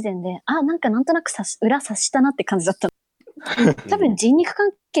話聞いた時点で、なんとなく裏察したなって感じだったの。多分人肉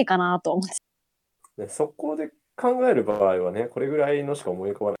関係かなと思って。速攻で考える場合はね、これぐらいのしか思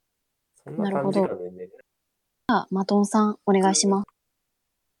い浮かばない。そんな感じかね。じゃあ、マトンさん、お願いしま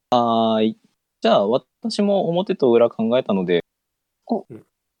す。はい。じゃあ、私も表と裏考えたので。は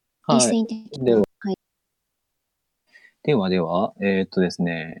い。では、です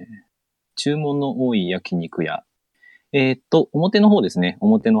ね、注文の多い焼肉屋。表の方ですね。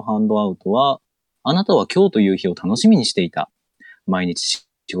表のハンドアウトは、あなたは今日という日を楽しみにしていた。毎日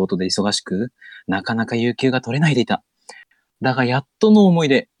仕事で忙しく、なかなか有給が取れないでいた。だがやっとの思い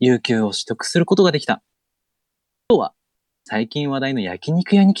で有給を取得することができた。今日は最近話題の焼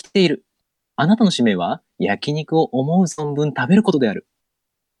肉屋に来ている。あなたの使命は焼肉を思う存分食べることである。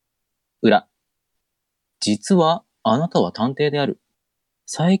裏。実はあなたは探偵である。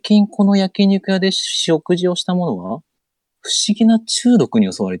最近この焼肉屋で食事をした者は不思議な中毒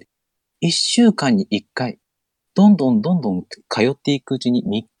に襲われて、1週間に1回、どんどん通っていくうちに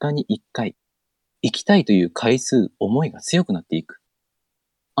3日に1回、行きたいという回数、思いが強くなっていく。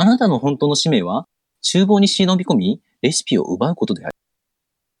あなたの本当の使命は、厨房に忍び込み、レシピを奪うことである。っ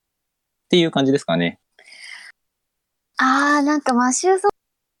ていう感じですかね。なんかマシューさん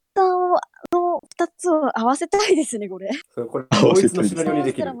の2つを合わせたいですね、これ。これ、同一のシナリオに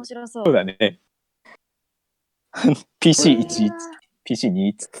できる。そうだね。PC11、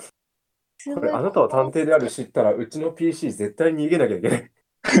PC21。これ、あなたは探偵である知ったら、うちの PC 絶対に逃げなきゃいけない。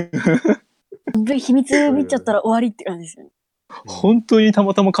秘密見ちゃったら終わりって感じですよね。本当にた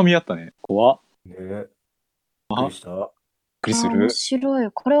またま噛み合ったね。怖っ。ねえ。びっくりした。びっくりする。面白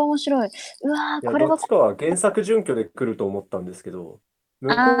い。これ面白い。うわこれは。どっちかは原作準拠で来ると思ったんですけど、向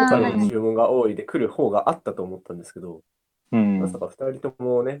こうからの注文が多いで来る方があったと思ったんですけど、まさか2人と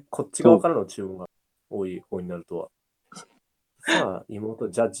もね、こっち側からの注文が多い方になるとは。さあ、妹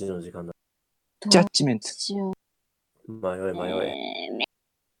ジャッジの時間だ。ジャッジメント。迷え。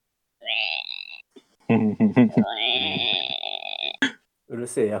うる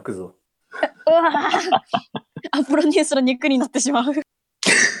せえ、焼くぞ。うわアポロニウスの肉になってしまう。ア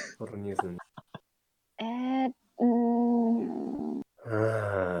ポロニウスのうーん。う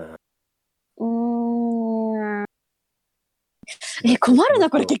ーん。困るな、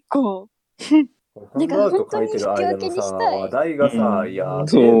これ結構。ハンドアウト書いてる間のさ、話題がさ、や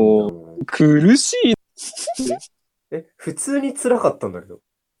べえんだもん。苦しい。普通に辛かったんだけど。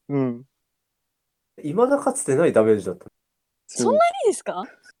うん。未だかつてないダメージだった。そんなにですか？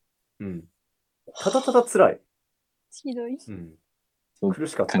うん。ただただ辛い。ひどい。うん。そう苦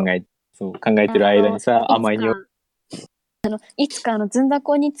しかった。考えてる間にさ、甘い匂い。いつかずんだ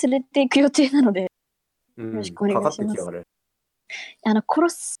こに連れて行く予定なので、よろしくお願いします。かかってきやがれ。殺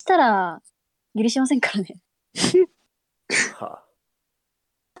したら許しませんからね。は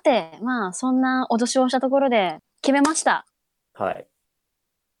さて、まあ、そんな脅しをしたところで決めました。はい。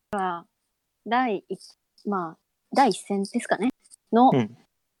第一戦ですかねの、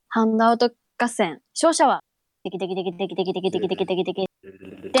ハンドアウト合戦。勝者は、できで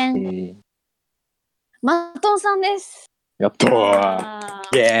ん。マトンさんです。やった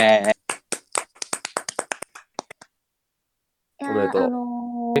ー。イエーイ。おめでとう。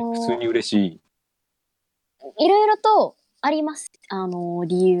普通に嬉しい。いろいろとあります。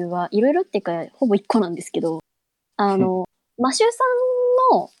理由はいろいろっていうか、ほぼ一個なんですけど、マシューさ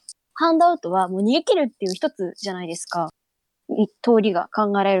んのハンドアウトはもう逃げ切るっていう一つじゃないですか。通りが考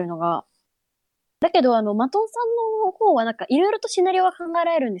えられるのが。だけど、マトンさんの方はなんかいろいろとシナリオが考え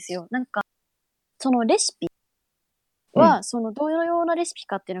られるんですよ。なんか、そのレシピは、そのどのようなレシピ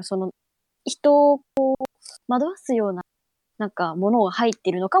かっていうのは、その人をこう惑わすようななんかものが入っ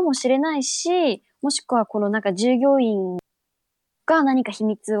てるのかもしれないし、もしくはこのなんか従業員が何か秘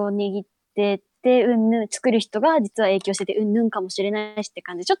密を握ってて、作る人が実は影響してて、かもしれないしって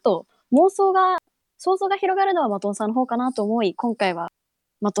感じで、ちょっと想像が広がるのはマトンさんの方かなと思い、今回は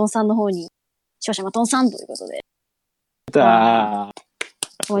マトンさんの方に、勝者マトンさんということで。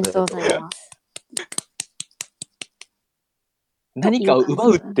おめでとうございます。何かを奪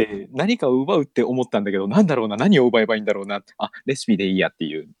うって思ったんだけど、なんだろうな、何を奪えばいいんだろうな。レシピでいいやって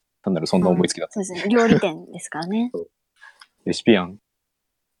いう、単なるそんな思いつきだった。そうですね。料理店ですからね。レシピやん。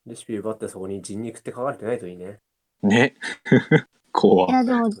レシピ奪ってそこに人肉って書かれてないといいね。ね。怖い。いや、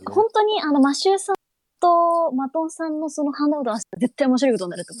でも、本当にマシューさんとマトンさんのそのハンドアウトは絶対面白いこと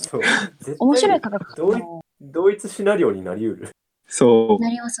になると思う。そう。面白い価格同一シナリオになりうる。そう。な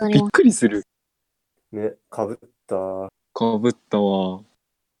ります。びっくりする。ね、かぶったわ。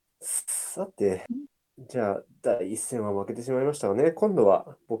さて、じゃあ、第一戦は負けてしまいましたがね。今度は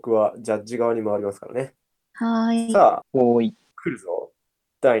僕はジャッジ側に回りますからね。はい。さあ、来るぞ。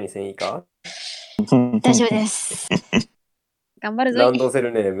第二戦いいか？大丈夫です。頑張るぞ。ランドセ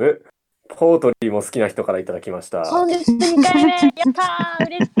ルネーム、ポートリーも好きな人からいただきました。本日2回目やったー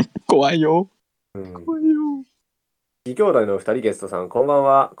嬉しい。怖いよ。怖いよ。義兄弟の2人ゲストさん、こんばん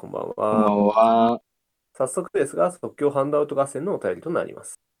は。こんばんは。早速ですが、即興ハンドアウト合戦のお便りとなりま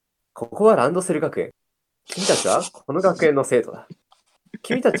す。ここはランドセル学園。君たちはこの学園の生徒だ。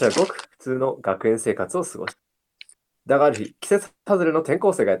君たちはごく普通の学園生活を過ごした。だがある日、季節外れの転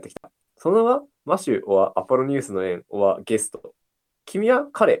校生がやってきた。その名は、マシューはアポロニウスの縁はゲスト。君は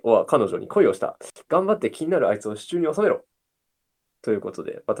彼は彼女に恋をした。頑張って気になるあいつを手中に収めろ。ということ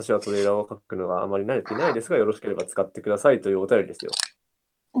で、私はトレーラーを書くのがあまり慣れていないですが、よろしければ使ってくださいというお便りですよ。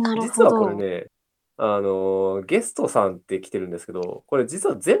なるほど。実はこれね、ゲストさんって来てるんですけど、これ実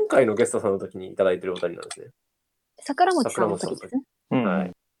は前回のゲストさんの時にいただいてるお便りなんですね。桜餅さんの時ですね。は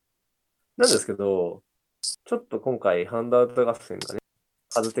い。なんですけど、ちょっと今回ハンドアウト合戦がね、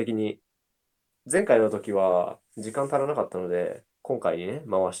数的に、前回の時は時間足らなかったので、今回にね、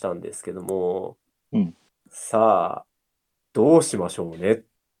回したんですけども、さあ、どうしましょうね。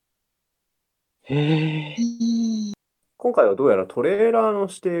今回はどうやらトレーラーの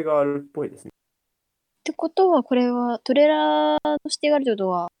指定があるっぽいですね。ってことは、これはトレーラーの指定があるということ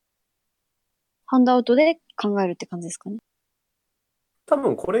は、ハンドアウトで考えるって感じですかね。多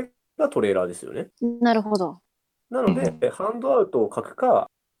分これがトレーラーですよね。なるほど。なので、ハンドアウトを書くか、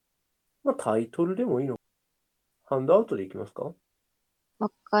タイトルでもいいの。ハンドアウトでいきますか？わ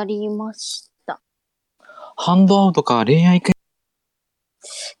かりました。ハンドアウトか、恋愛系。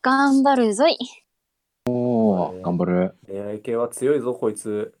頑張るぞい。頑張る。恋愛系は強いぞ、こい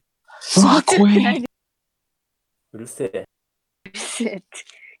つ。うわ、怖い。うるせえ。ひ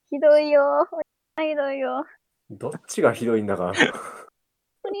どいよ。ひどいよ。どっちがひどいんだか。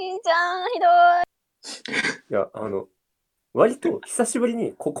お兄ちゃん、ひどい。いや、割と久しぶり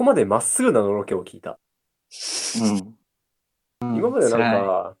にここまでまっすぐなのろけを聞いた。今までな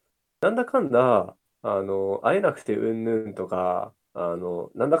んだかんだ、会えなくてうんぬんとか、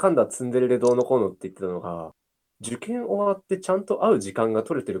なんだかんだツンデレでどうのこうのって言ってたのが、受験終わってちゃんと会う時間が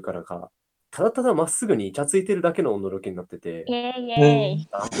取れてるからか、ただただまっすぐにイチャついてるだけのおのろけになってて、イエーイイエーイ。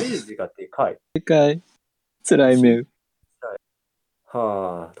ダメージがでかい。でかい。辛い目。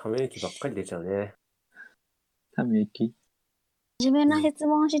はあ、ため息ばっかり出ちゃうね。ため息。真面目な質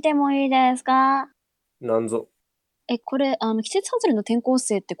問してもいいですか？なんぞ。これ、季節外れの転校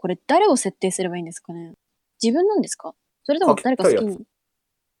生ってこれ誰を設定すればいいんですかね？自分なんですか？それとも誰か好きに。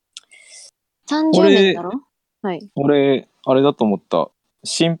30年だろ？はい。俺、あれだと思った。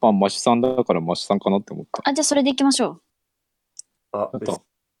審判マシさんだからマシさんかなって思った。あ、じゃあそれでいきましょう。あ、あと。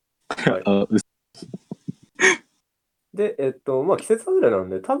はい、あ、で、まあ季節外れなん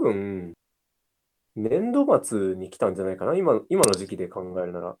で多分、年度末に来たんじゃないかな。今の時期で考え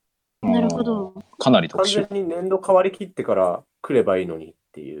るなら。なるほど。かなり特殊。完全に年度変わりきってから来ればいいのにっ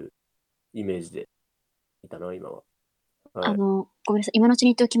ていうイメージでいたな、今は。はい、ごめんなさい。今のうちに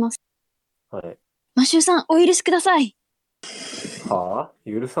言っておきます。はい。マシューさん、お許しください。はあ？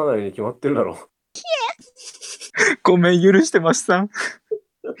許さないに決まってるだろう。ごめん、許してマシさん。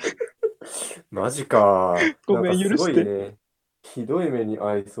マジか。ごめん、許して。すごいね。ひどい目に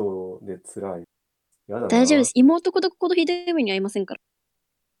遭いそうで辛い。やだな。大丈夫です。妹ほどひどい目に遭いませんから。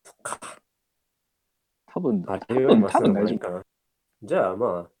そっか。多分大丈夫かな。じゃあ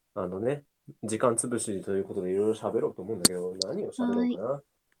まあ、時間潰しということでいろいろ喋ろうと思うんだけど、何を喋ろうかな。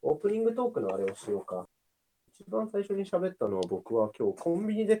オープニングトークのあれをしようか。一番最初に喋ったのは僕は今日コン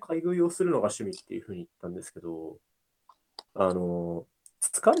ビニで買い食いをするのが趣味っていうふうに言ったんですけど、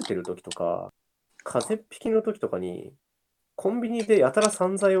疲れてる時とか、風邪っ引きの時とかに、コンビニでやたら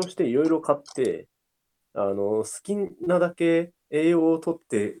散財をしていろいろ買って、好きなだけ栄養を取っ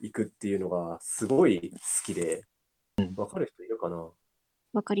ていくっていうのがすごい好きで、わかる人いるかな？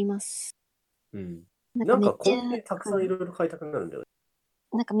わかります。うん。なんかコンビニたくさんいろいろ買いたくなるんだよね。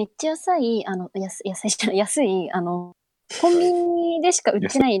なんかめっちゃ安い、コンビニでしか売っ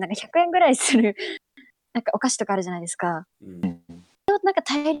てない、なんか100円ぐらいする、なんかお菓子とかあるじゃないですか。うん。それをなんか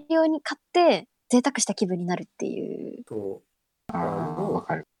大量に買って、贅沢した気分になるっていう。そう。わ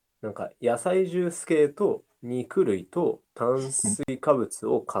かる。なんか野菜ジュース系と肉類と炭水化物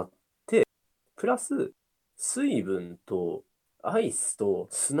を買って、プラス水分とアイスと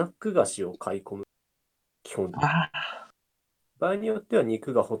スナック菓子を買い込む。基本的に。場合によっては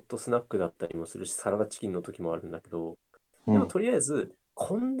肉がホットスナックだったりもするし、サラダチキンの時もあるんだけど、でもとりあえず、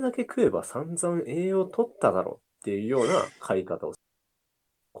こんだけ食えば散々栄養取っただろうっていうような買い方をする。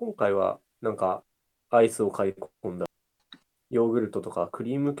今回はなんかアイスを買い込んだ、ヨーグルトとかク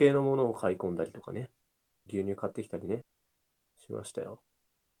リーム系のものを買い込んだりとかね、牛乳買ってきたりね、しましたよ。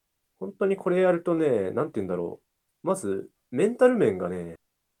本当にこれやるとね、なんて言うんだろう。まず、メンタル面がね、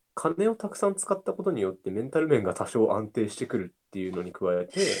金をたくさん使ったことによってメンタル面が多少安定してくるっていうのに加え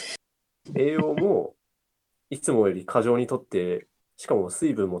て、栄養もいつもより過剰にとって、しかも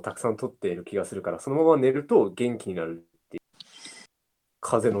水分もたくさんとっている気がするから、そのまま寝ると元気になるっていう。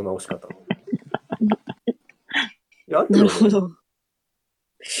風邪の治し方。なるほど。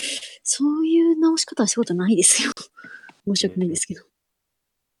そういう治し方はしたことないですよ。申し訳ないですけど。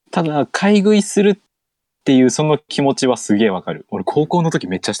ただ、買い食いするっていうその気持ちはすげえわかる。俺高校の時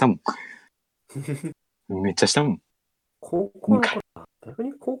めっちゃしたもん。めっちゃしたもん。逆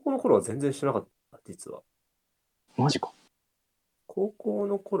に高校の頃は全然しなかった、実は。マジか。高校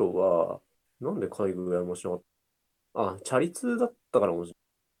の頃は、なんで海軍やもしなかった？あ、チャリ通だったからもしれ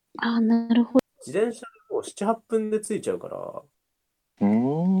ない。あ、なるほど。自転車でもう7、8分で着いちゃうから、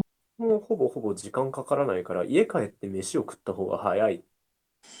もうほぼ時間かからないから、家帰って飯を食った方が早い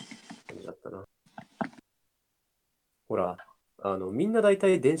感じだったな。ほら、みんな大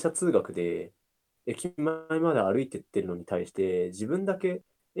体電車通学で、駅前まで歩いてってるのに対して、自分だけ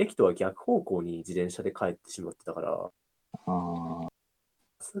駅とは逆方向に自転車で帰ってしまってたから、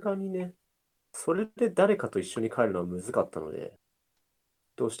さすがにね、それで誰かと一緒に帰るのは難かったので、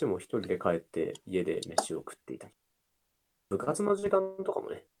どうしても一人で帰って家で飯を食っていたり。部活の時間とかも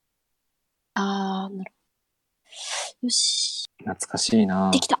ね。なるほど。よし。懐かしい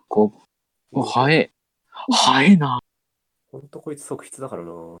な。できた。早い。早いな。ほんとこいつ側筆だから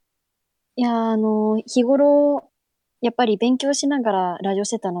な。いや、日頃、やっぱり勉強しながらラジオし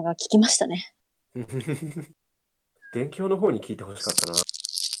てたのが聞きましたね。勉強の方に聞いてほしかった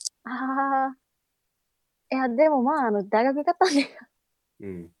な。いや、でもまあ、大学だったんで。う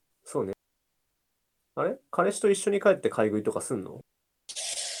ん、そうね。あれ？彼氏と一緒に帰って買い食いとかすんの？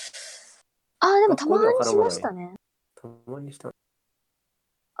でもたまにしましたね。たまにした。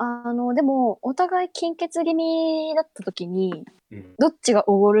でも、お互い金欠気味だった時に、どっちが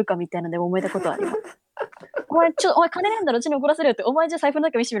おごるかみたいなので思えたことはあります。お前金ねえんだろ、うちにおごらせるよって、お前じゃ財布の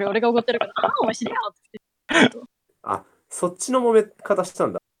中見せてみる俺がおごってるから、お前知りやがって。あ、そっちの揉め方した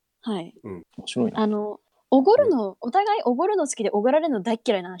んだ。はい。面白いな。おごるの、お互いおごるの好きでおごられるの大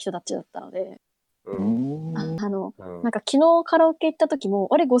嫌いな人たちだったので、なんか昨日カラオケ行った時も、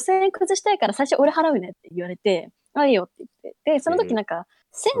俺5000円崩したいから最初俺払うねって言われて、あ、いいよって言って。で、その時なんか、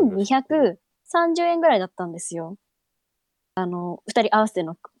1230円ぐらいだったんですよ。二人合わせて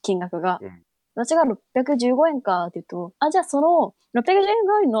の金額が。私が615円かって言うと、あ、じゃあその615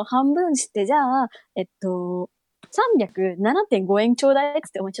円の半分して、じゃあ、307.5 円ちょうだいっ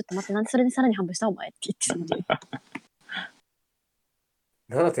て、お前ちょっと待って、なんでそれでさらに半分したお前って言ってたので。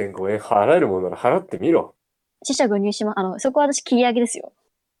7.5 円払えるものなら払ってみろ。死者誤入しそこは私切り上げですよ。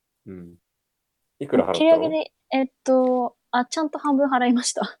いくら払ったの？切り上げで、ちゃんと半分払いま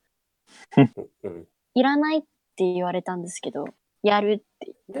した。いらないって言われたんですけど、やるっ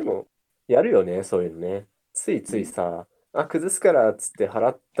て。でも、やるよね、そういうのね。ついついさ、崩すからっつって払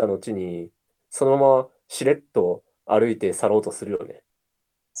った後に、そのまましれっと歩いて去ろうとするよね。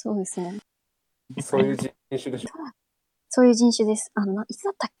そうですね。そういう人種でしょ。そういう人種です。いつ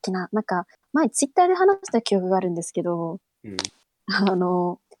だったっけな、なんか、前ツイッターで話した記憶があるんですけど、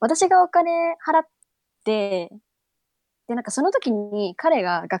私がお金払って、で、なんかその時に彼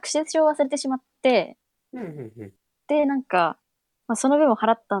が学習証を忘れてしまって、で、なんか、その分を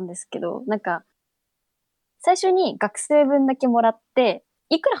払ったんですけど、なんか、最初に学生分だけもらって、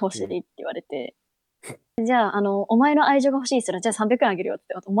いくら欲しいって言われて、じゃあ、お前の愛情が欲しいって言ったら、じゃあ300円あげるよっ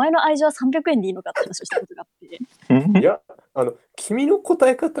て、お前の愛情は300円でいいのかって話をしたことがあって。いや、君の答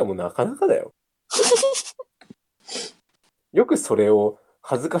え方もなかなかだよ。よくそれを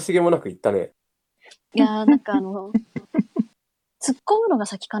恥ずかしげもなく言ったね。いやー、なんか突っ込むのが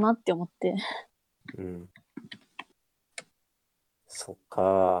先かなって思って。そっ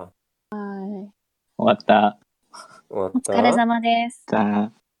か。終わった。お疲れ様です。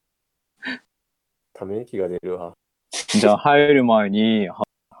ため息が出るわ。じゃあ入る前に、発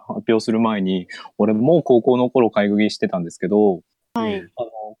表する前に、俺も高校の頃買い食いしてたんですけど、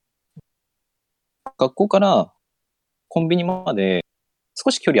学校からコンビニまで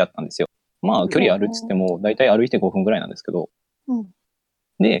少し距離あったんですよ。まあ距離あるっつっても大体歩いて5分ぐらいなんですけど、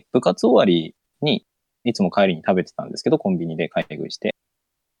で、部活終わりにいつも帰りに食べてたんですけど、コンビニで買い食いして。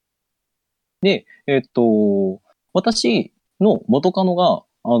で、私の元カノが、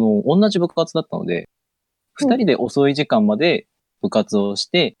同じ部活だったので、二人で遅い時間まで部活をし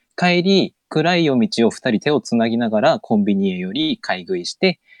て、帰り、暗い夜道を二人手をつなぎながらコンビニへより買い食いし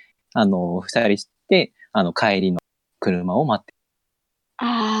て、二人して、帰りの車を待って。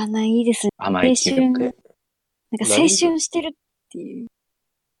いいですね。甘い気分で。なんか青春してるっていう。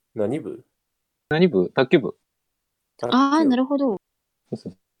何部？卓球部。なるほど。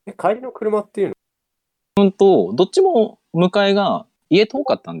帰りの車っていうの？どっちも迎えが家遠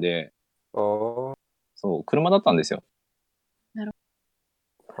かったんで、そう、車だったんですよ。なる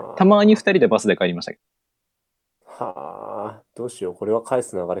ほど。たまに二人でバスで帰りましたけど。どうしよう。これは返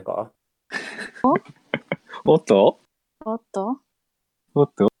す流れか？おっと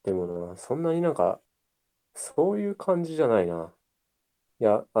でもな、そんなになんか、そういう感じじゃないな。い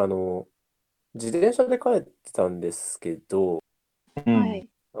や、自転車で帰ってたんですけど、高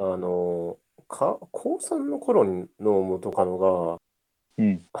3の頃の元カノが、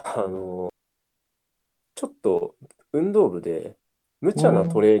ちょっと運動部で無茶な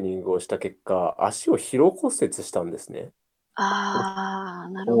トレーニングをした結果、足を疲労骨折したんですね。な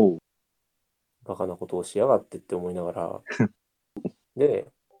るほど。バカなことをしやがってって思いながら。で、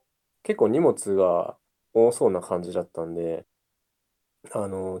結構荷物が多そうな感じだったんで、チ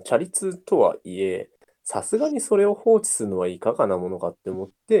ャリ通とはいえ、さすがにそれを放置するのはいかがなものかって思っ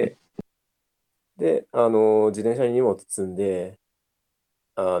て、で、自転車に荷物積んで、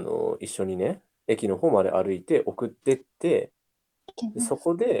一緒にね、駅の方まで歩いて送ってって、でそ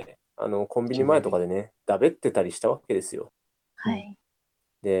こで、コンビニ前とかでね、だべってたりしたわけですよ。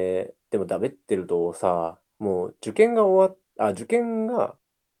でもだべってるとさ、もう受験が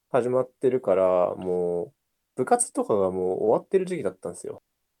始まってるから、もう部活とかがもう終わってる時期だったんですよ。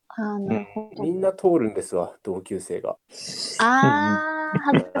なるほど。みんな通るんですわ、同級生が。恥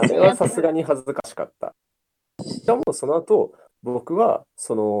ずかしい。あれはさすがに恥ずかしかった。しかもその後、僕は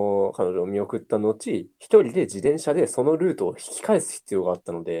その彼女を見送った後、一人で自転車でそのルートを引き返す必要があっ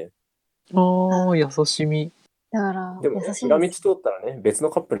たので。優しみ。だからでも、ね、裏道通ったらね、別の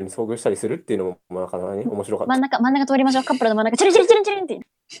カップルに遭遇したりするっていうのもなかなかね、面白かった。真ん中通りましょう。カップルの真ん中、チリチリチリチリンって。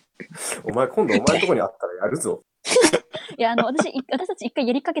お前、今度お前のとこにあったらやるぞ。いや、私たち一回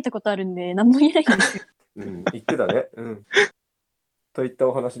やりかけたことあるんで、何も言えないんですよ。言ってたね。といった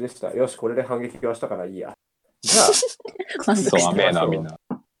お話でした。よし、これで反撃はしたからいいや。じゃあ、そう、甘えな、みんな。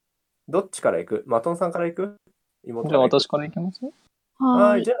どっちから行く？マトンさんから行く？じゃあ、私から行きます？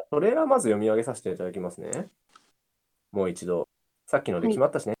はい。じゃあ、トレーラーまず読み上げさせていただきますね。もう一度。さっきので決ま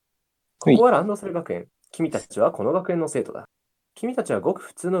ったしね。ここはランドセル学園。君たちはこの学園の生徒だ。君たちはごく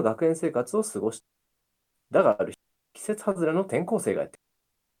普通の学園生活を過ごした。だがある日、季節外れの転校生がやってき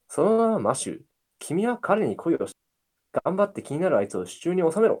た。その名はマシュー。君は彼に恋をした。頑張って気になるあいつを手中に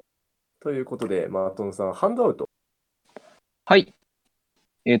収めろ。ということで、マートンさん、ハンドアウト。はい。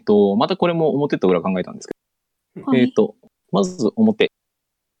またこれも表と裏考えたんですけど。はい、まず表。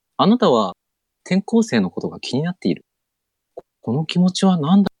あなたは転校生のことが気になっている。この気持ちは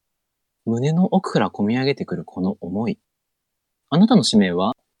何だ？胸の奥から込み上げてくるこの思い。あなたの使命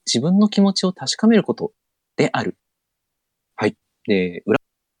は自分の気持ちを確かめることである。はい。で、裏。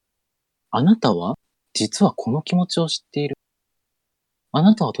あなたは実はこの気持ちを知っている。あ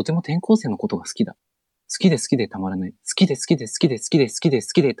なたはとても転校生のことが好きだ。好きで好きでたまらない。好きで好きで好きで好きで好きで好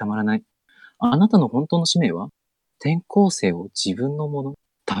きでたまらない。あなたの本当の使命は転校生を自分のもの、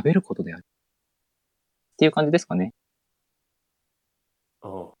食べることである。っていう感じですかね。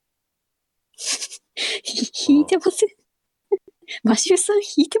引いてません。マシューさん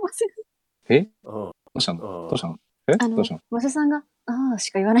引いてません。どうしたの？どうしたの？どうしたの？マシューさんが、ああし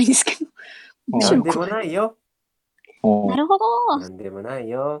か言わないんですけど。なんでもないよ。なるほど。なんでもない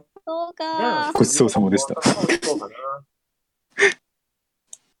よ。そうか。ごちそうさまでした。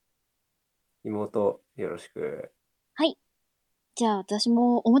妹、よろしく。はい。じゃあ私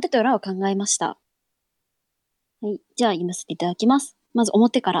も表と裏を考えました。はい。じゃあ読ませていただきます。まず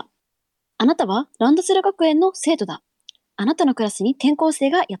表から。あなたはランドセル学園の生徒だ。あなたのクラスに転校生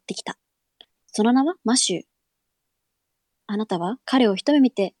がやってきた。その名はマシュー。あなたは彼を一目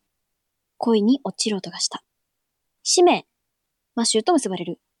見て恋に落ちる音がした。使命、マシューと結ばれ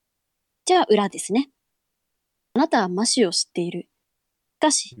る。じゃあ裏ですね。あなたはマシューを知っている。しか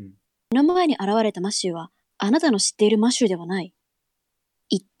し、目の前に現れたマシューはあなたの知っているマシューではない。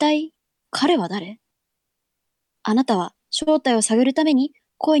一体彼は誰？あなたは正体を探るために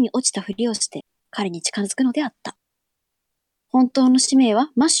恋に落ちたふりをして彼に近づくのであった。本当の使命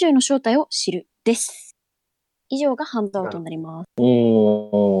はマシューの正体を知るです。以上がハンドアウトになります。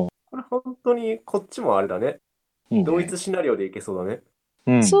これ本当にこっちもあれだね。同一シナリオでいけそうだね。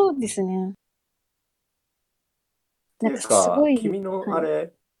そうですね。なんかすごい君のあれ、は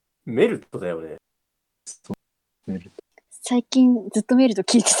い、メルトだよね。メルト。最近ずっとメルト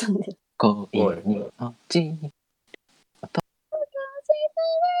聞いてたんで。そ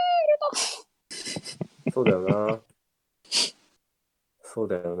うだよな。そう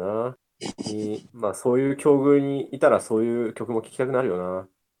だよな。まあそういう境遇にいたらそういう曲も聴きたくなるよな。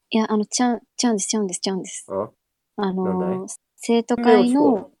いや、ちゃうんです。生徒会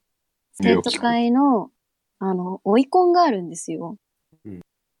の、追いコンがあるんですよ。う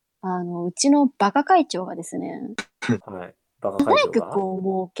ちのバカ会長がですね、はい。バカ会長が課題曲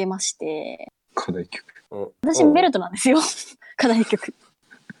を設けまして、課題曲。私メルトなんですよ。課題曲。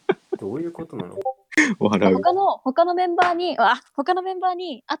どういうことなの？他のメンバーに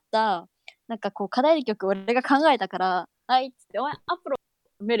あった、なんかこう課題曲を俺が考えたから、はいっつって、お前アプロ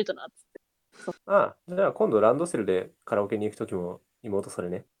メルトなっつって。じゃあ今度ランドセルでカラオケに行くときも妹それ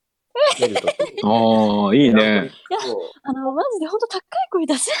ね。メルトって。ああ、いいね。いや、マジでほんと高い声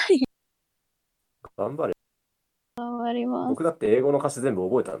出せない。頑張れ。頑張ります。僕だって英語の歌詞全部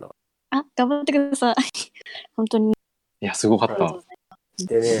覚えたんだ。頑張ってください。本当に。いや、すごかった。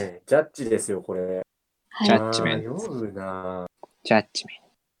でね、ジャッジですよ、これ。ジャッジメント。読むな。ジャッジメント。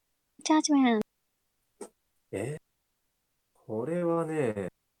ジャッジメント。これはね、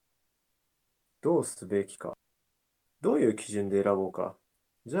どうすべきか。どういう基準で選ぼうか。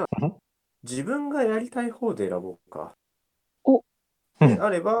じゃあ、自分がやりたい方で選ぼうか。であ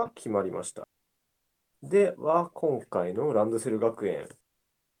れば決まりました。では、今回のランドセル学園、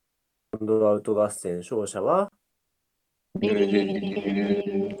ハンドアウト合戦勝者は、でん。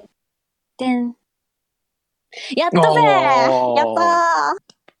やったぜー！やったー！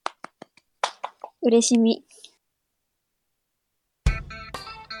嬉しみ。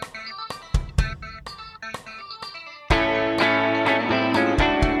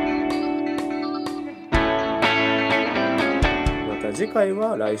次回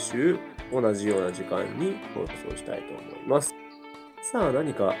は来週同じような時間に放送したいと思います。さあ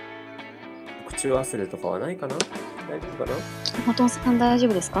何か告知忘れとかはないかな？大丈夫かな？松本さん大丈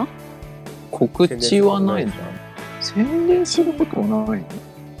夫ですか？告知はないんだ。宣伝することはないの？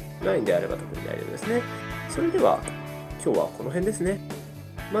ないんであれば特に大丈夫ですね。それでは今日はこの辺ですね。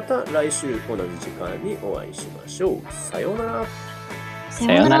また来週同じ時間にお会いしましょう。さようなら。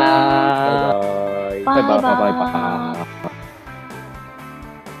さようなら。バイバイ。バイバイバイバイ。